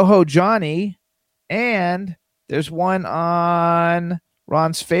Soho Johnny, and there's one on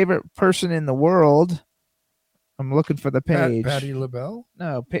Ron's favorite person in the world. I'm looking for the page. Patti LaBelle?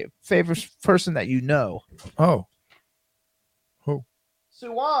 No, favorite person that you know. Oh. Who?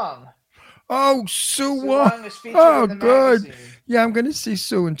 Sue Wong. Oh, Sue Wong. Oh, good. Magazine. Yeah, I'm going to see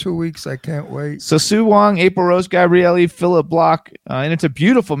Sue in 2 weeks. I can't wait. So Sue Wong, April Rose Gabrielli, Philip Block, and it's a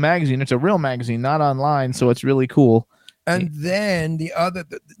beautiful magazine. It's a real magazine, not online, so it's really cool. And then the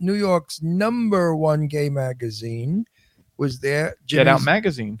New York's #1 gay magazine was there. Get Out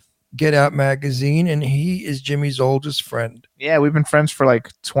Magazine. Get Out Magazine, and he is Jimmy's oldest friend. Yeah, we've been friends for like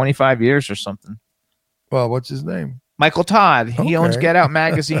 25 years or something. Well, what's his name? Michael Todd. He owns Get Out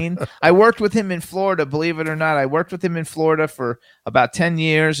Magazine. I worked with him in Florida, believe it or not. I worked with him in Florida for about 10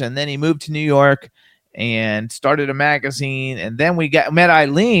 years, and then he moved to New York and started a magazine. And then we met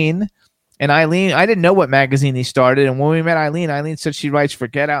Eileen. And Eileen, I didn't know what magazine he started. And when we met Eileen, Eileen said she writes for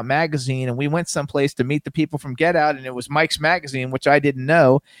Get Out Magazine. And we went someplace to meet the people from Get Out. And it was Mike's Magazine, which I didn't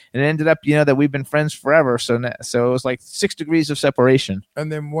know. And it ended up, that we've been friends forever. So it was like 6 degrees of separation.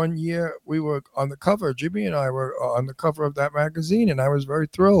 And then one year we were on the cover. Jimmy and I were on the cover of that magazine. And I was very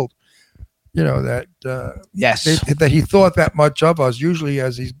thrilled, that yes, that he thought that much of us. Usually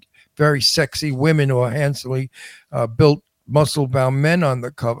as these very sexy women or handsomely built, muscle-bound men on the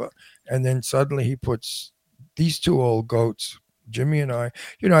cover. And then suddenly he puts these two old goats, Jimmy and I.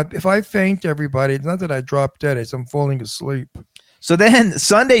 If I faint, everybody, it's not that I drop dead. It's I'm falling asleep. So then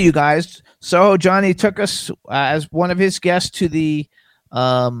Sunday, you guys, Soho Johnny took us as one of his guests to the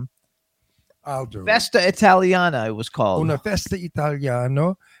I'll do Festa Italiana, it was called. Una Festa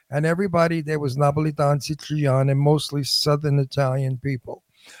Italiano. And everybody there was Napolitan, Sicilian, and mostly Southern Italian people.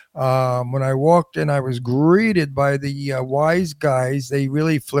 When I walked in, I was greeted by the wise guys. They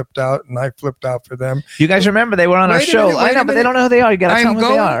really flipped out, and I flipped out for them. You guys remember they were on our show. I know, but they don't know who they are. You got to tell them who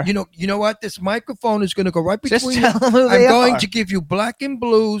they are. You know what? This microphone is going to go right between you. Just tell them who they are. I'm going to give you black and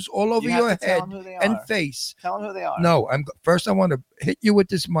blues all over your head and face. Tell them who they are. No, first I want to hit you with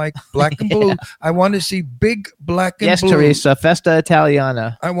this mic, black and blue. I want to see big black and blue. Yes, Teresa, Festa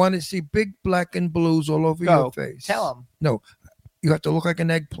Italiana. I want to see big black and blues all over your face. Tell them. No. You have to look like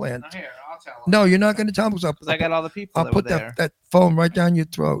an eggplant. Here, I'll tell them. No, you're not going to tell them. Because I got all the people. I'll put that phone right down your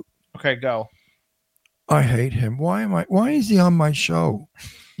throat. Okay, go. I hate him. Why is he on my show?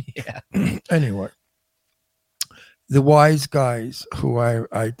 Yeah. Anyway, the wise guys who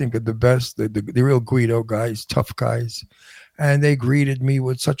I think are the best, the real Guido guys, tough guys. And they greeted me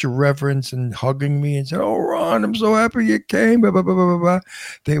with such a reverence and hugging me and said, "Oh, Ron, I'm so happy you came." Blah, blah, blah, blah, blah, blah.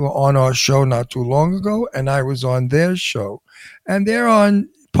 They were on our show not too long ago, and I was on their show. And they're on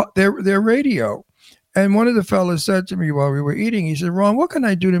their radio. And one of the fellas said to me while we were eating, he said, "Ron, what can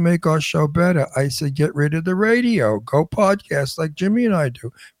I do to make our show better?" I said, "Get rid of the radio. Go podcast like Jimmy and I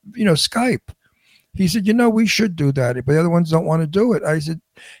do. Skype." He said, "We should do that, but the other ones don't want to do it." I said,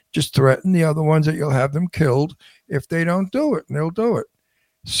 "Just threaten the other ones that you'll have them killed if they don't do it, and they'll do it."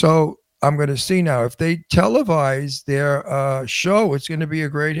 So I'm going to see now. If they televise their show, it's going to be a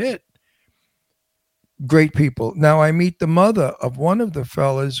great hit. Great people. Now I meet the mother of one of the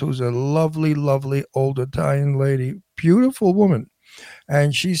fellas who's a lovely, lovely old Italian lady, beautiful woman.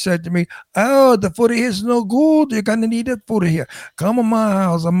 And she said to me, "Oh, the food here is no good. You're going to need that food here. Come to my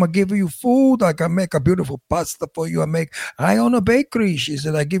house. I'm going to give you food. I can make a beautiful pasta for you. I own a bakery." She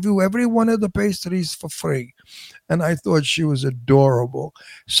said, "I give you every one of the pastries for free." And I thought she was adorable.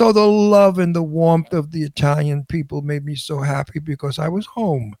 So the love and the warmth of the Italian people made me so happy because I was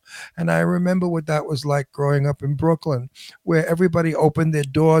home. And I remember what that was like growing up in Brooklyn, where everybody opened their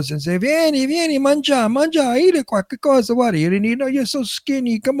doors and said, "Vieni, vieni, mangia, eat qualche cosa. What do you need? You're so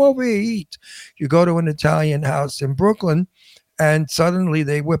skinny. Come over here, eat." You go to an Italian house in Brooklyn, and suddenly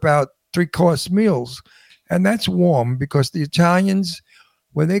they whip out 3-course meals. And that's warm because the Italians,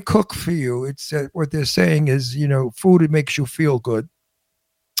 when they cook for you, it's what they're saying is, food, it makes you feel good.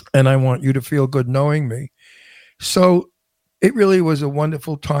 And I want you to feel good knowing me. So it really was a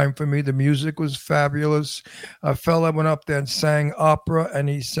wonderful time for me. The music was fabulous. A fella went up there and sang opera, and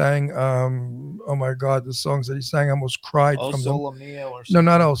he sang, oh my God, the songs that he sang, I almost cried from them. Solo Mio or something.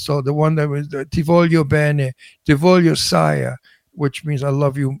 No, not also. The one that was Ti voglio bene, ti voglio assai, which means I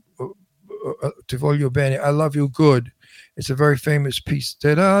love you, ti voglio bene, I love you good. It's a very famous piece.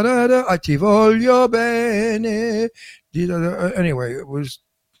 Ti voglio bene. Anyway, it was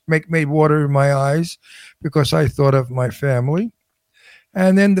made water in my eyes because I thought of my family.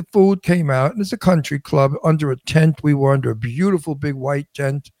 And then the food came out, and it's a country club under a tent. We were under a beautiful big white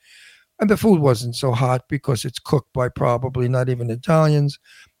tent. And the food wasn't so hot because it's cooked by probably not even Italians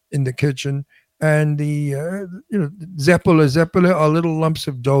in the kitchen. And the zeppole are little lumps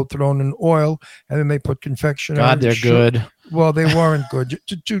of dough thrown in oil, and then they put confectionery. God, they're good. Well, they weren't good.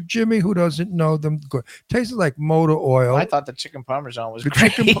 To Jimmy, who doesn't know them, good. Tasted like motor oil. I thought the chicken parmesan was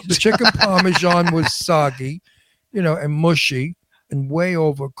great. The chicken parmesan was soggy, and mushy and way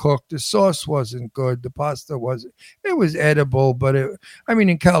overcooked. The sauce wasn't good. The pasta wasn't. It was edible, but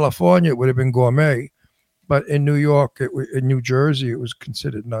in California, it would have been gourmet. But in New York, in New Jersey, it was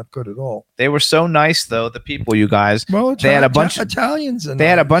considered not good at all. They were so nice, though, the people, you guys. Well, they had a bunch of Italians. They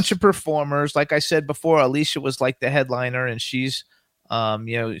had a bunch of performers. Like I said before, Alicia was like the headliner, and she's,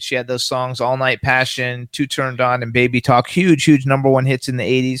 she had those songs, All Night Passion, Two Turned On, and Baby Talk. Huge, huge #1 hits in the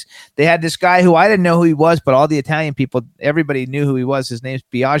 80s. They had this guy who I didn't know who he was, but all the Italian people, everybody knew who he was. His name's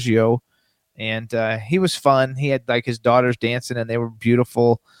Biagio, and he was fun. He had like his daughters dancing, and they were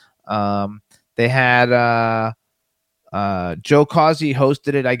beautiful. They had Chokachi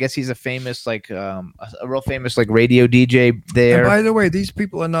hosted it. I guess he's a famous, a real famous radio DJ there. And by the way, these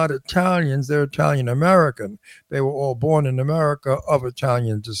people are not Italians; they're Italian American. They were all born in America of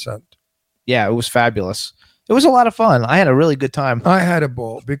Italian descent. Yeah, it was fabulous. It was a lot of fun. I had a really good time. I had a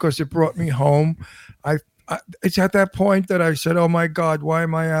ball because it brought me home. It's at that point that I said, "Oh my God, why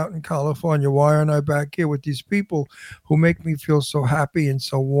am I out in California? Why aren't I back here with these people who make me feel so happy and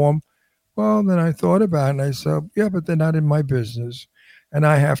so warm?" Well, then I thought about it and I said, yeah, but they're not in my business. And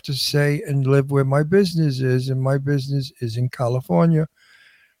I have to say and live where my business is, and my business is in California.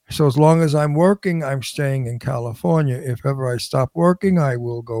 So as long as I'm working, I'm staying in California. If ever I stop working, I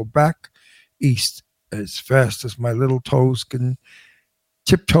will go back east as fast as my little toes can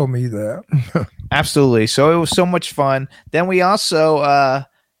tiptoe me there. Absolutely. So it was so much fun. Then we also,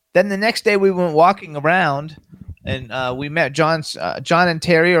 then the next day we went walking around. And we met John and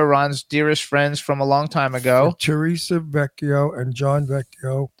Terry are Ron's dearest friends from a long time ago. Teresa Vecchio and John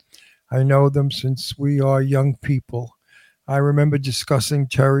Vecchio. I know them since we are young people. I remember discussing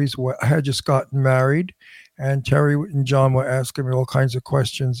I had just gotten married, and Terry and John were asking me all kinds of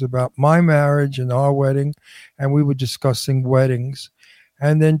questions about my marriage and our wedding, and we were discussing weddings.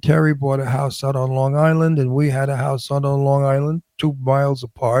 And then Terry bought a house out on Long Island, and we had a house out on Long Island, 2 miles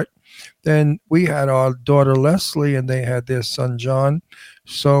apart. Then we had our daughter Leslie, and they had their son John.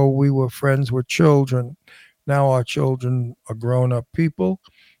 So we were friends with children. Now our children are grown-up people,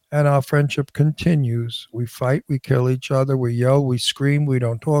 and our friendship continues. We fight, we kill each other, we yell, we scream, we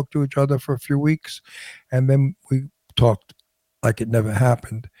don't talk to each other for a few weeks, and then we talked like it never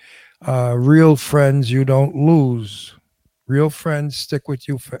happened. Real friends you don't lose. Real friends stick with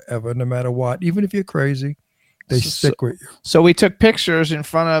you forever, no matter what. Even if you're crazy, they stick with you. So we took pictures in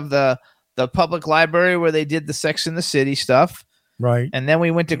front of the public library where they did the Sex and the City stuff. Right. And then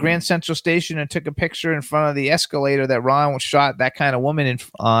we went to Grand Central Station and took a picture in front of the escalator that Ron shot that kind of woman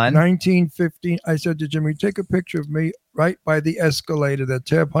on. 1915. I said to Jimmy, take a picture of me right by the escalator that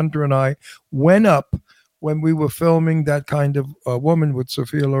Tab Hunter and I went up when we were filming that kind of woman with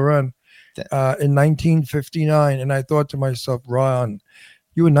Sophia Loren in 1959. And I thought to myself, Ron,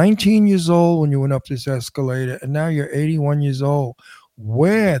 you were 19 years old when you went up this escalator, and now you're 81 years old.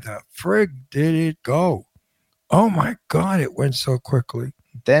 Where the frig did it go? Oh my God, it went so quickly.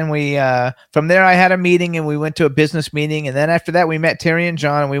 Then we, from there, I had a meeting and we went to a business meeting. And then after that, we met Terry and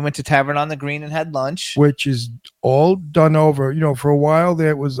John and we went to Tavern on the Green and had lunch. Which is all done over. You know, for a while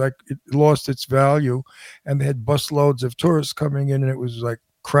there, it was like it lost its value and they had busloads of tourists coming in and it was like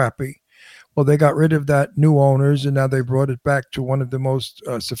crappy. Well, they got rid of that, new owners, and now they brought it back to one of the most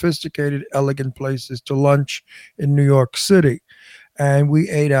sophisticated, elegant places to lunch in New York City. And we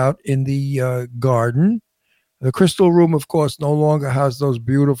ate out in the garden. The Crystal Room, of course, no longer has those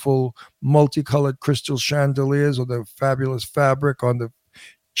beautiful multicolored crystal chandeliers or the fabulous fabric on the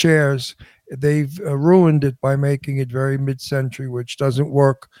chairs. They've ruined it by making it very mid-century, which doesn't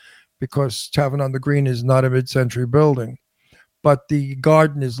work because Tavern on the Green is not a mid-century building. But the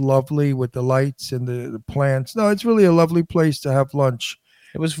garden is lovely with the lights and the plants. No, it's really a lovely place to have lunch.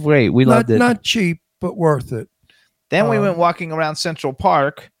 It was great. We loved it. Not cheap, but worth it. Then we went walking around Central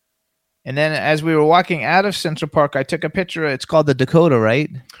Park. And then as we were walking out of Central Park, I took a picture. It's called the Dakota, right?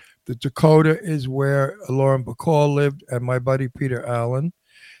 The Dakota is where Lauren Bacall lived and my buddy Peter Allen,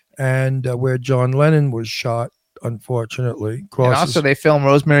 and where John Lennon was shot, unfortunately. And also they filmed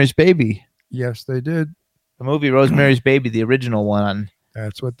Rosemary's Baby. Yes, they did. The movie Rosemary's Baby, the original one.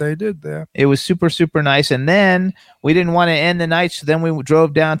 That's what they did there. It was super, super nice. And then we didn't want to end the night, so then we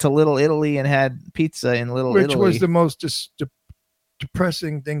drove down to Little Italy and had pizza in Little Italy. Which was the most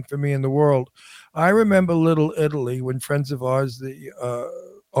depressing thing for me in the world. I remember Little Italy when friends of ours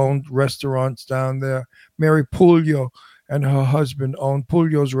owned restaurants down there. Mary Puglio and her husband owned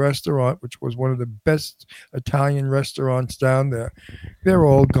Puglio's restaurant, which was one of the best Italian restaurants down there. They're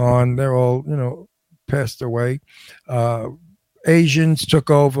all gone. They're all, passed away. Asians took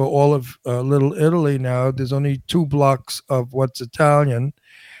over all of Little Italy now. There's only 2 blocks of what's Italian,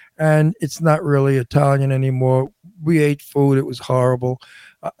 and it's not really Italian anymore. We ate food. It was horrible.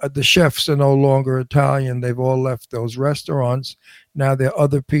 The chefs are no longer Italian. They've all left those restaurants. Now they're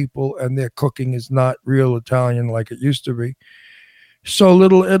other people, and their cooking is not real Italian like it used to be. So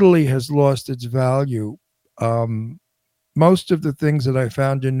Little Italy has lost its value. Most of the things that I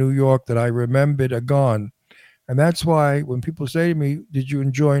found in New York that I remembered are gone. And that's why when people say to me, did you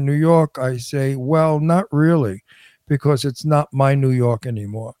enjoy New York? I say, well, not really, because it's not my New York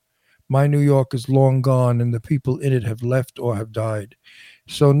anymore. My New York is long gone, and the people in it have left or have died.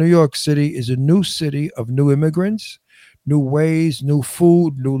 So New York City is a new city of new immigrants, new ways, new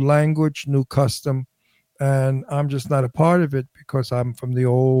food, new language, new custom. And I'm just not a part of it because I'm from the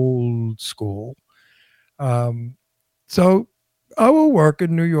old school. So I will work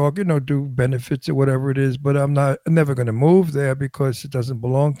in New York, do benefits or whatever it is, but I'm never going to move there because it doesn't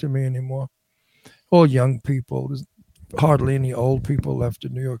belong to me anymore. All young people. There's hardly any old people left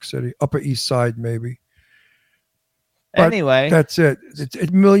in New York City. Upper East Side, maybe. But anyway, that's it.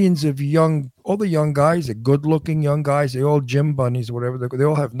 It's millions of all the young guys are good-looking young guys. They're all gym bunnies or whatever. They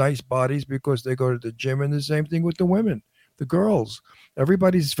all have nice bodies because they go to the gym, and the same thing with the women, the girls.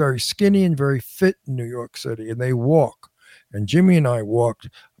 Everybody's very skinny and very fit in New York City, and they walk. And Jimmy and I walked.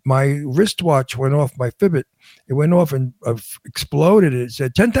 My wristwatch went off, my Fitbit. It went off and exploded. It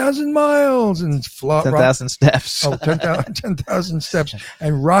said 10,000 miles and 10,000 steps. 10,000 steps.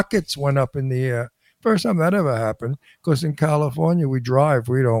 And rockets went up in the air. First time that ever happened, because in California, we drive,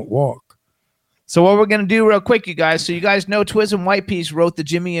 we don't walk. So what we're going to do real quick, you guys, so you guys know Twiz and White Piece wrote the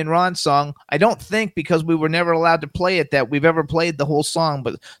Jimmy and Ron song. I don't think, because we were never allowed to play it, that we've ever played the whole song.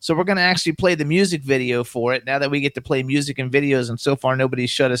 But so we're going to actually play the music video for it now that we get to play music and videos, and so far nobody's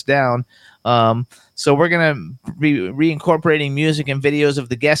shut us down. So we're going to be reincorporating music and videos of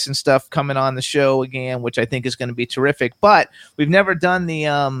the guests and stuff coming on the show again, which I think is going to be terrific. But we've never done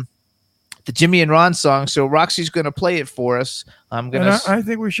the Jimmy and Ron song, so Roxy's going to play it for us. I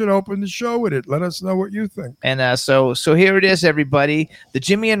think we should open the show with it. Let us know what you think. And so here it is, everybody. The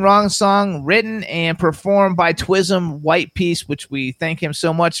Jimmy and Ron song, written and performed by Twism White Piece, which we thank him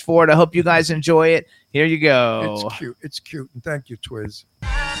so much for it. I hope you guys enjoy it. Here you go. It's cute. It's cute. And thank you, Twiz.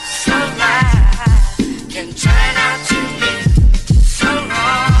 So right can turn out to be so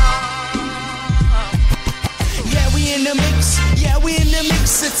wrong. Yeah, we in the mix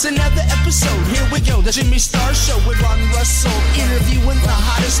episode. Here we go, the Jimmy Star Show with Ron Russell. Interviewing the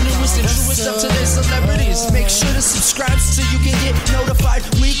hottest, newest, and truest of today's celebrities. Make sure to subscribe so you can get notified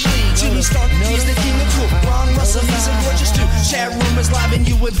weekly. Jimmy Star, he's the king of cool. Ron Russell, he's a gorgeous dude. Chat room is live and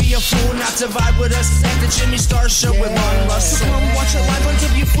you would be a fool not to vibe with us at the Jimmy Star Show with Ron Russell. So come watch it live on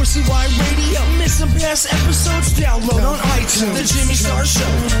W4CY Radio. Miss some past episodes, download on iTunes. The Jimmy Star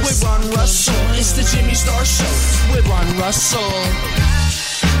Show with Ron Russell. It's the Jimmy Star Show with Ron Russell.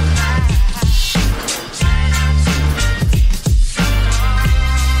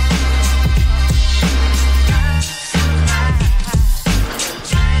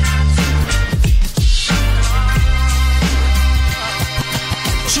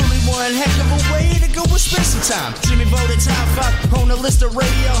 One heck of a way to go and spend some time. Jimmy voted top 5 on the list of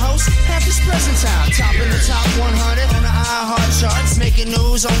radio hosts at this present time. Topping the top 100 on the iHeart charts. Making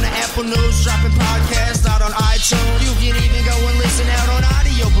news on the Apple News. Dropping podcasts out on iTunes. You can even go and listen out on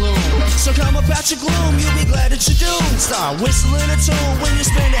Audio Bloom. So come about your gloom, you'll be glad that you do. Start whistling a tune when you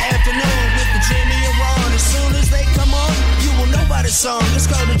spend the afternoon with the Jimmy and Ron. As soon as they come on, you will know by the song. It's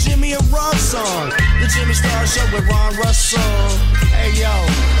called the Jimmy and Ron song. The Jimmy Star Show with Ron Russell. Hey yo,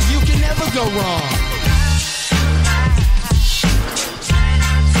 you can never go wrong.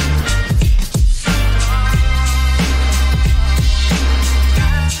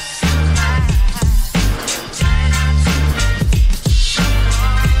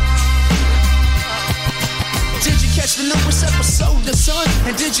 Did you catch the newest episode, the son?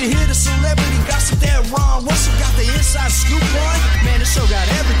 And did you hear the celebrity gossip that Ron Russell got the inside scoop on? Man, the show got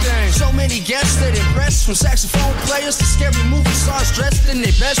everything. So many guests that impressed, from saxophone players to scary movie stars dressed in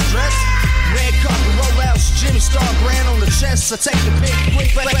their best dress. Red carpet rollouts, Jimmy Star brand on the chest. So take the pic,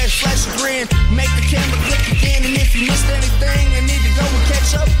 quick flash a grin, make the camera click again. And if you missed anything and need to go and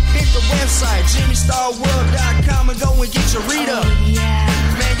catch up, hit the website JimmyStarWorld.com and go and get your read up.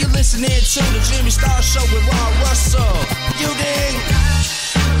 Man, you listening to the Jimmy Star Show with Ron Russell. You dig?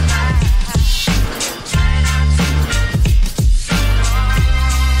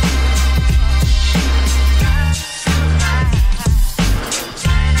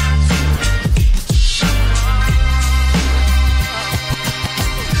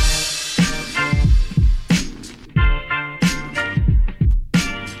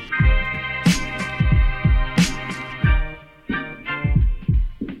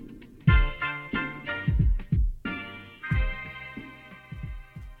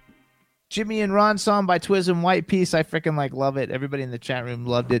 Jimmy and Ron song by Twiz and White Piece. I freaking love it. Everybody in the chat room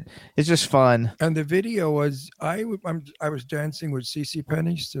loved it. It's just fun. And the video was I was dancing with Cece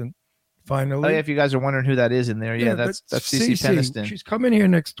Peniston. Finally. Oh yeah, if you guys are wondering who that is in there, yeah, that's Cece Peniston. She's coming here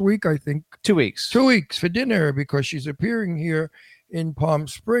next week, I think. 2 weeks. 2 weeks for dinner because she's appearing here in Palm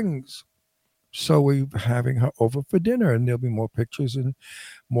Springs. So we're having her over for dinner, and there'll be more pictures and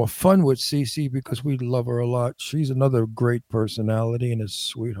more fun with Cece because we love her a lot. She's another great personality and a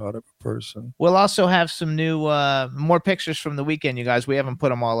sweetheart of a person. We'll also have some new, more pictures from the weekend, you guys. We haven't put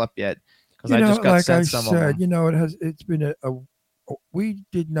them all up yet because I just got sent some of them. You know, it's been we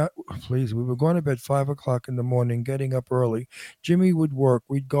did not, please, we were going to bed 5 o'clock in the morning, getting up early. Jimmy would work,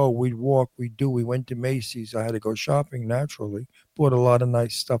 we'd go, we'd walk, we went to Macy's. I had to go shopping naturally, bought a lot of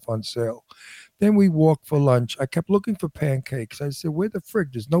nice stuff on sale. Then we walked for lunch. I kept looking for pancakes. I said, where the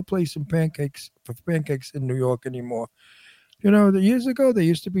frig? There's no place for pancakes in New York anymore. You know, years ago, there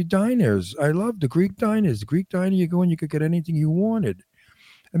used to be diners. I loved the Greek diners. The Greek diner, you go in, you could get anything you wanted.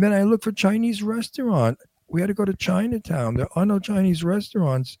 And then I looked for Chinese restaurant. We had to go to Chinatown. There are no Chinese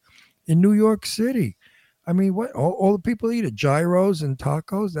restaurants in New York City. I mean, what all the people eat are gyros and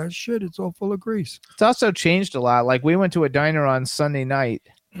tacos. That shit, it's all full of grease. It's also changed a lot. Like we went to a diner on Sunday night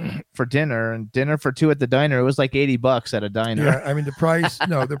for dinner, and dinner for two at the diner. It was like $80 at a diner. Yeah, I mean the price.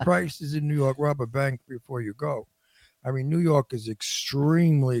 No, the price is in New York. Rob a bank before you go. I mean, New York is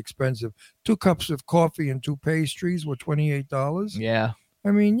extremely expensive. 2 cups of coffee and 2 pastries were $28. Yeah. I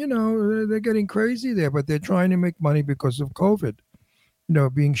mean, you know, they're getting crazy there, but they're trying to make money because of COVID. You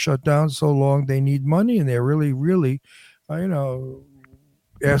know, being shut down so long, they need money, and they're really, really, you know,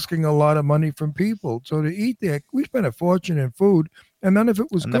 asking a lot of money from people. So to eat there, we spent a fortune in food, and none of it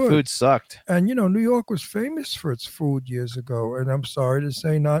was good. The food sucked. And, you know, New York was famous for its food years ago, and I'm sorry to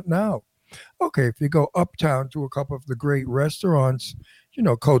say not now. Okay, if you go uptown to a couple of the great restaurants, you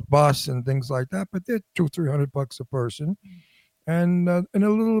know, Cote Boss and things like that, but they're $200-300 a person. And a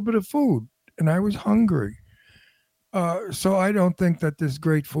little bit of food, and I was hungry. So I don't think that there's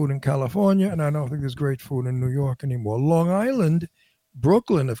great food in California, and I don't think there's great food in New York anymore. Long Island,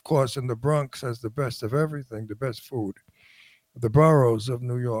 Brooklyn, of course, and the Bronx has the best of everything, the best food, the boroughs of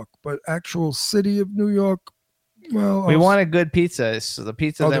New York. But actual city of New York, Well, we wanted good pizza. So the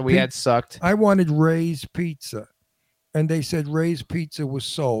pizza that we had sucked. I wanted Ray's Pizza, and they said Ray's Pizza was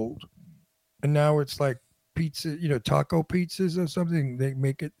sold, and now it's like pizza, taco pizzas or something. They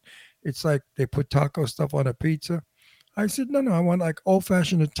make it. It's like they put taco stuff on a pizza. I said, no, I want like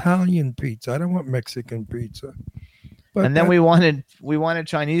old-fashioned Italian pizza. I don't want Mexican pizza. But and then we wanted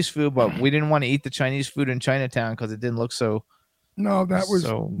Chinese food, but we didn't want to eat the Chinese food in Chinatown because it didn't look so. No, that was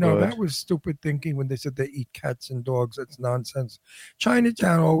good. That was stupid thinking when they said they eat cats and dogs. That's nonsense.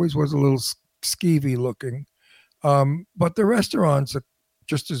 Chinatown always was a little skeevy looking, but the restaurants are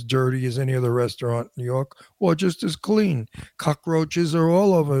just as dirty as any other restaurant in New York, or just as clean. Cockroaches are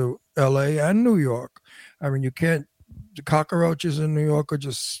all over L.A. and New York. I mean, you can't. The cockroaches in New York are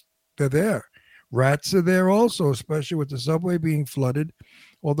they're there. Rats are there also, especially with the subway being flooded.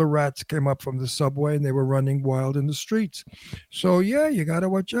 All the rats came up from the subway and they were running wild in the streets. So, yeah, you got to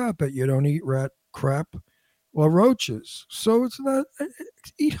watch out that you don't eat rat crap or roaches. So it's not,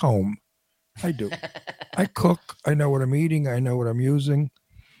 eat home. I do. I cook. I know what I'm eating. I know what I'm using.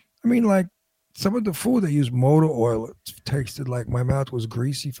 I mean, like some of the food, they use motor oil. It tasted like my mouth was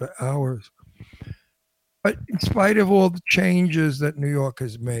greasy for hours. But in spite of all the changes that New York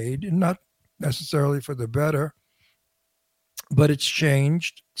has made, and not necessarily for the better, but it's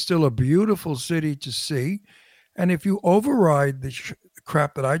changed. It's still a beautiful city to see. And if you override the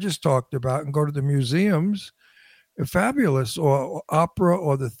crap that I just talked about and go to the museums, they're fabulous, or opera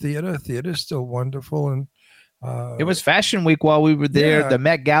or the theater. Theater's still wonderful. And it was Fashion Week while we were there. Yeah. The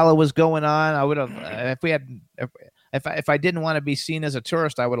Met Gala was going on. I would have, if I didn't want to be seen as a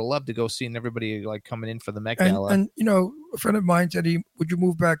tourist, I would have loved to go seeing everybody like coming in for the Met Gala. And a friend of mine said, would you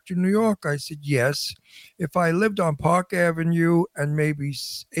move back to New York? I said, yes. If I lived on Park Avenue and maybe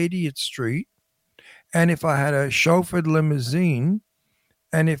 80th Street, and if I had a chauffeured limousine,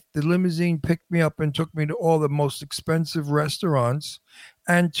 and if the limousine picked me up and took me to all the most expensive restaurants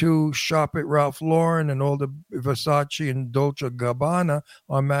and to shop at Ralph Lauren and all the Versace and Dolce & Gabbana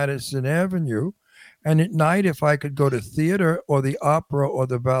on Madison Avenue, and at night, if I could go to theater or the opera or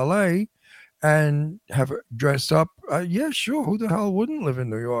the ballet and have dress up, yeah, sure. Who the hell wouldn't live in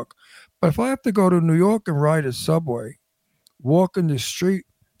New York? But if I have to go to New York and ride a subway, walk in the street,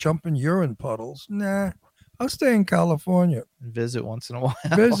 jump in urine puddles, nah, I'll stay in California. Visit once in a while.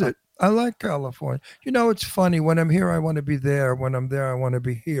 Visit. I like California. It's funny. When I'm here, I want to be there. When I'm there, I want to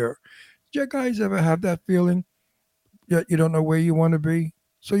be here. Do you guys ever have that feeling? You don't know where you want to be?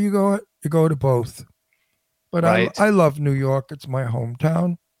 So you go to both. But right. I love New York. It's my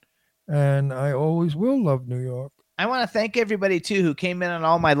hometown, and I always will love New York. I want to thank everybody, too, who came in on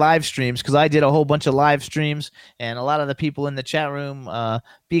all my live streams, because I did a whole bunch of live streams, and a lot of the people in the chat room,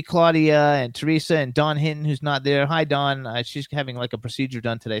 B. Claudia and Teresa and Dawn Hinton, who's not there. Hi, Dawn. She's having like a procedure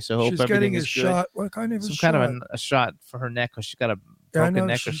done today, so hope everything is good. She's getting a shot. What kind of a shot? Some kind of a shot for her neck, because she's got a broken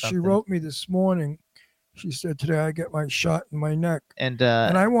neck or something. She wrote me this morning. She said, today I get my shot in my neck. And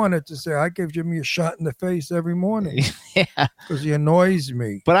I wanted to say, I give Jimmy a shot in the face every morning. Yeah. Because he annoys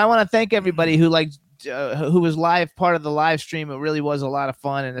me. But I want to thank everybody who who was live part of the live stream. It really was a lot of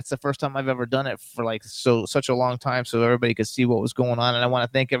fun, and it's the first time I've ever done it for such a long time, so everybody could see what was going on. And I want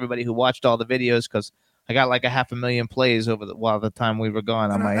to thank everybody who watched all the videos, because I got like 500,000 plays over the time we were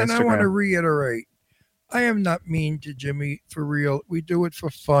gone on my Instagram. And I want to reiterate, I am not mean to Jimmy, for real. We do it for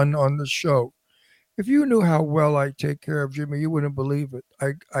fun on the show. If you knew how well I take care of Jimmy, you wouldn't believe it.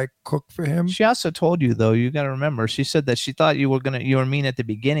 I cook for him. She also told you, though, you got to remember, she said that she thought you were mean at the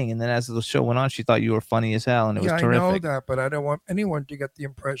beginning, and then as the show went on, she thought you were funny as hell, and it was terrific. I know that, but I don't want anyone to get the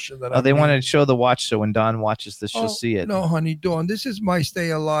impression that they want to show the watch, so when Dawn watches this, she'll see it. No, honey, Dawn, this is my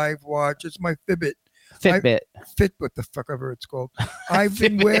Stay Alive watch. It's my Fitbit. What the fuck ever it's called. I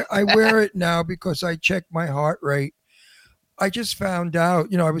wear it now because I check my heart rate. I just found out,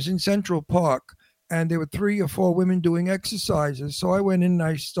 I was in Central Park, and there were 3 or 4 women doing exercises. So I went in and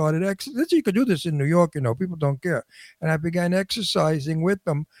I started exercising. You could do this in New York, people don't care. And I began exercising with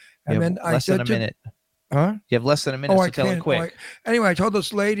them. And then I said less than a minute. Huh? You have less than a minute, so tell it quick. Anyway, I told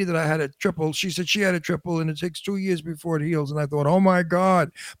this lady that I had a triple. She said she had a triple, and it takes 2 years before it heals. And I thought, oh, my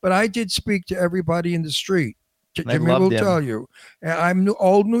God. But I did speak to everybody in the street. Jimmy will tell you. I'm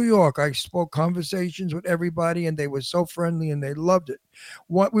old New York. I spoke conversations with everybody, and they were so friendly, and they loved it.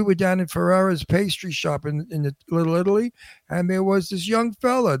 We were down in Ferrera's pastry shop in the Little Italy, and there was this young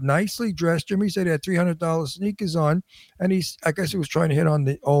fella, nicely dressed. Jimmy said he had $300 sneakers on, and I guess he was trying to hit on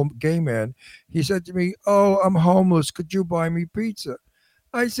the old gay man. He said to me, "Oh, I'm homeless. Could you buy me pizza?"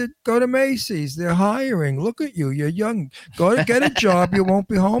 I said, go to Macy's. They're hiring. Look at you. You're young. Go to get a job. You won't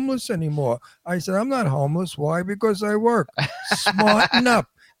be homeless anymore. I said, I'm not homeless. Why? Because I work. Smarten up.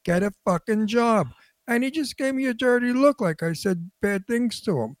 Get a fucking job. And he just gave me a dirty look, like I said bad things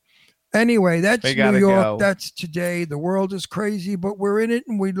to him. Anyway, that's We New gotta York. go. That's today. The world is crazy, but we're in it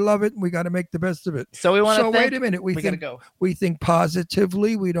and we love it and we got to make the best of it. So we want to wait a minute. We gotta go. We think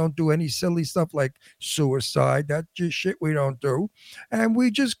positively. We don't do any silly stuff like suicide. That's just shit we don't do. And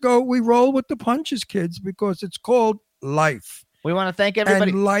we just go, we roll with the punches, kids, because it's called life. We want to thank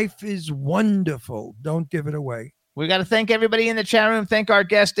everybody. And life is wonderful. Don't give it away. We got to thank everybody in the chat room. Thank our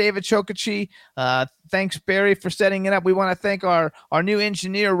guest, David Chokachi. Thanks, Barry, for setting it up. We want to thank our new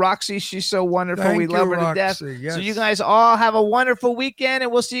engineer, Roxy. She's so wonderful. Thank we love you, her to death. Roxy. Yes. So you guys all have a wonderful weekend,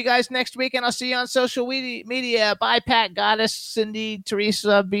 and we'll see you guys next week. And I'll see you on social media. Bye, Pat, Goddess, Cindy,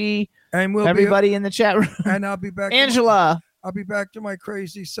 Teresa, B, and everybody in the chat room. And I'll be back. Angela. I'll be back to my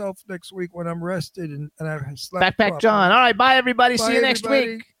crazy self next week when I'm rested and I've slept. Backpack John. All right, bye, everybody. Bye, see you next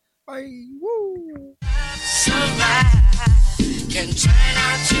everybody. week. Bye. Woo. Can try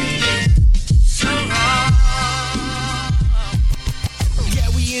not to get so wrong. Yeah,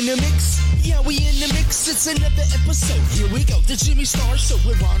 we in the mix. Yeah, we in the mix. It's another episode. Here we go. The Jimmy Star Show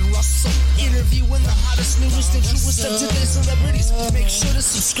with Ron Russell. Interviewing the hottest, newest, and truest of today's celebrities. Make sure to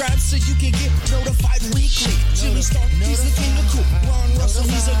subscribe so you can get notified weekly. Jimmy Star, he's the king of cool. Ron Russell,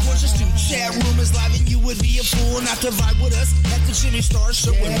 he's a gorgeous dude. Chat room is live and you would be a fool not to vibe with us at the Jimmy Star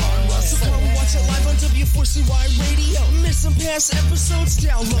Show with Ron Russell. Come watch it live on W4CY Radio. Miss some past episodes?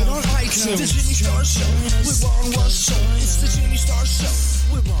 Download on iTunes. The Jimmy Star Show with Ron Russell. It's the Jimmy Star Show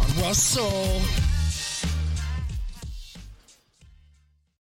with Ron Russell.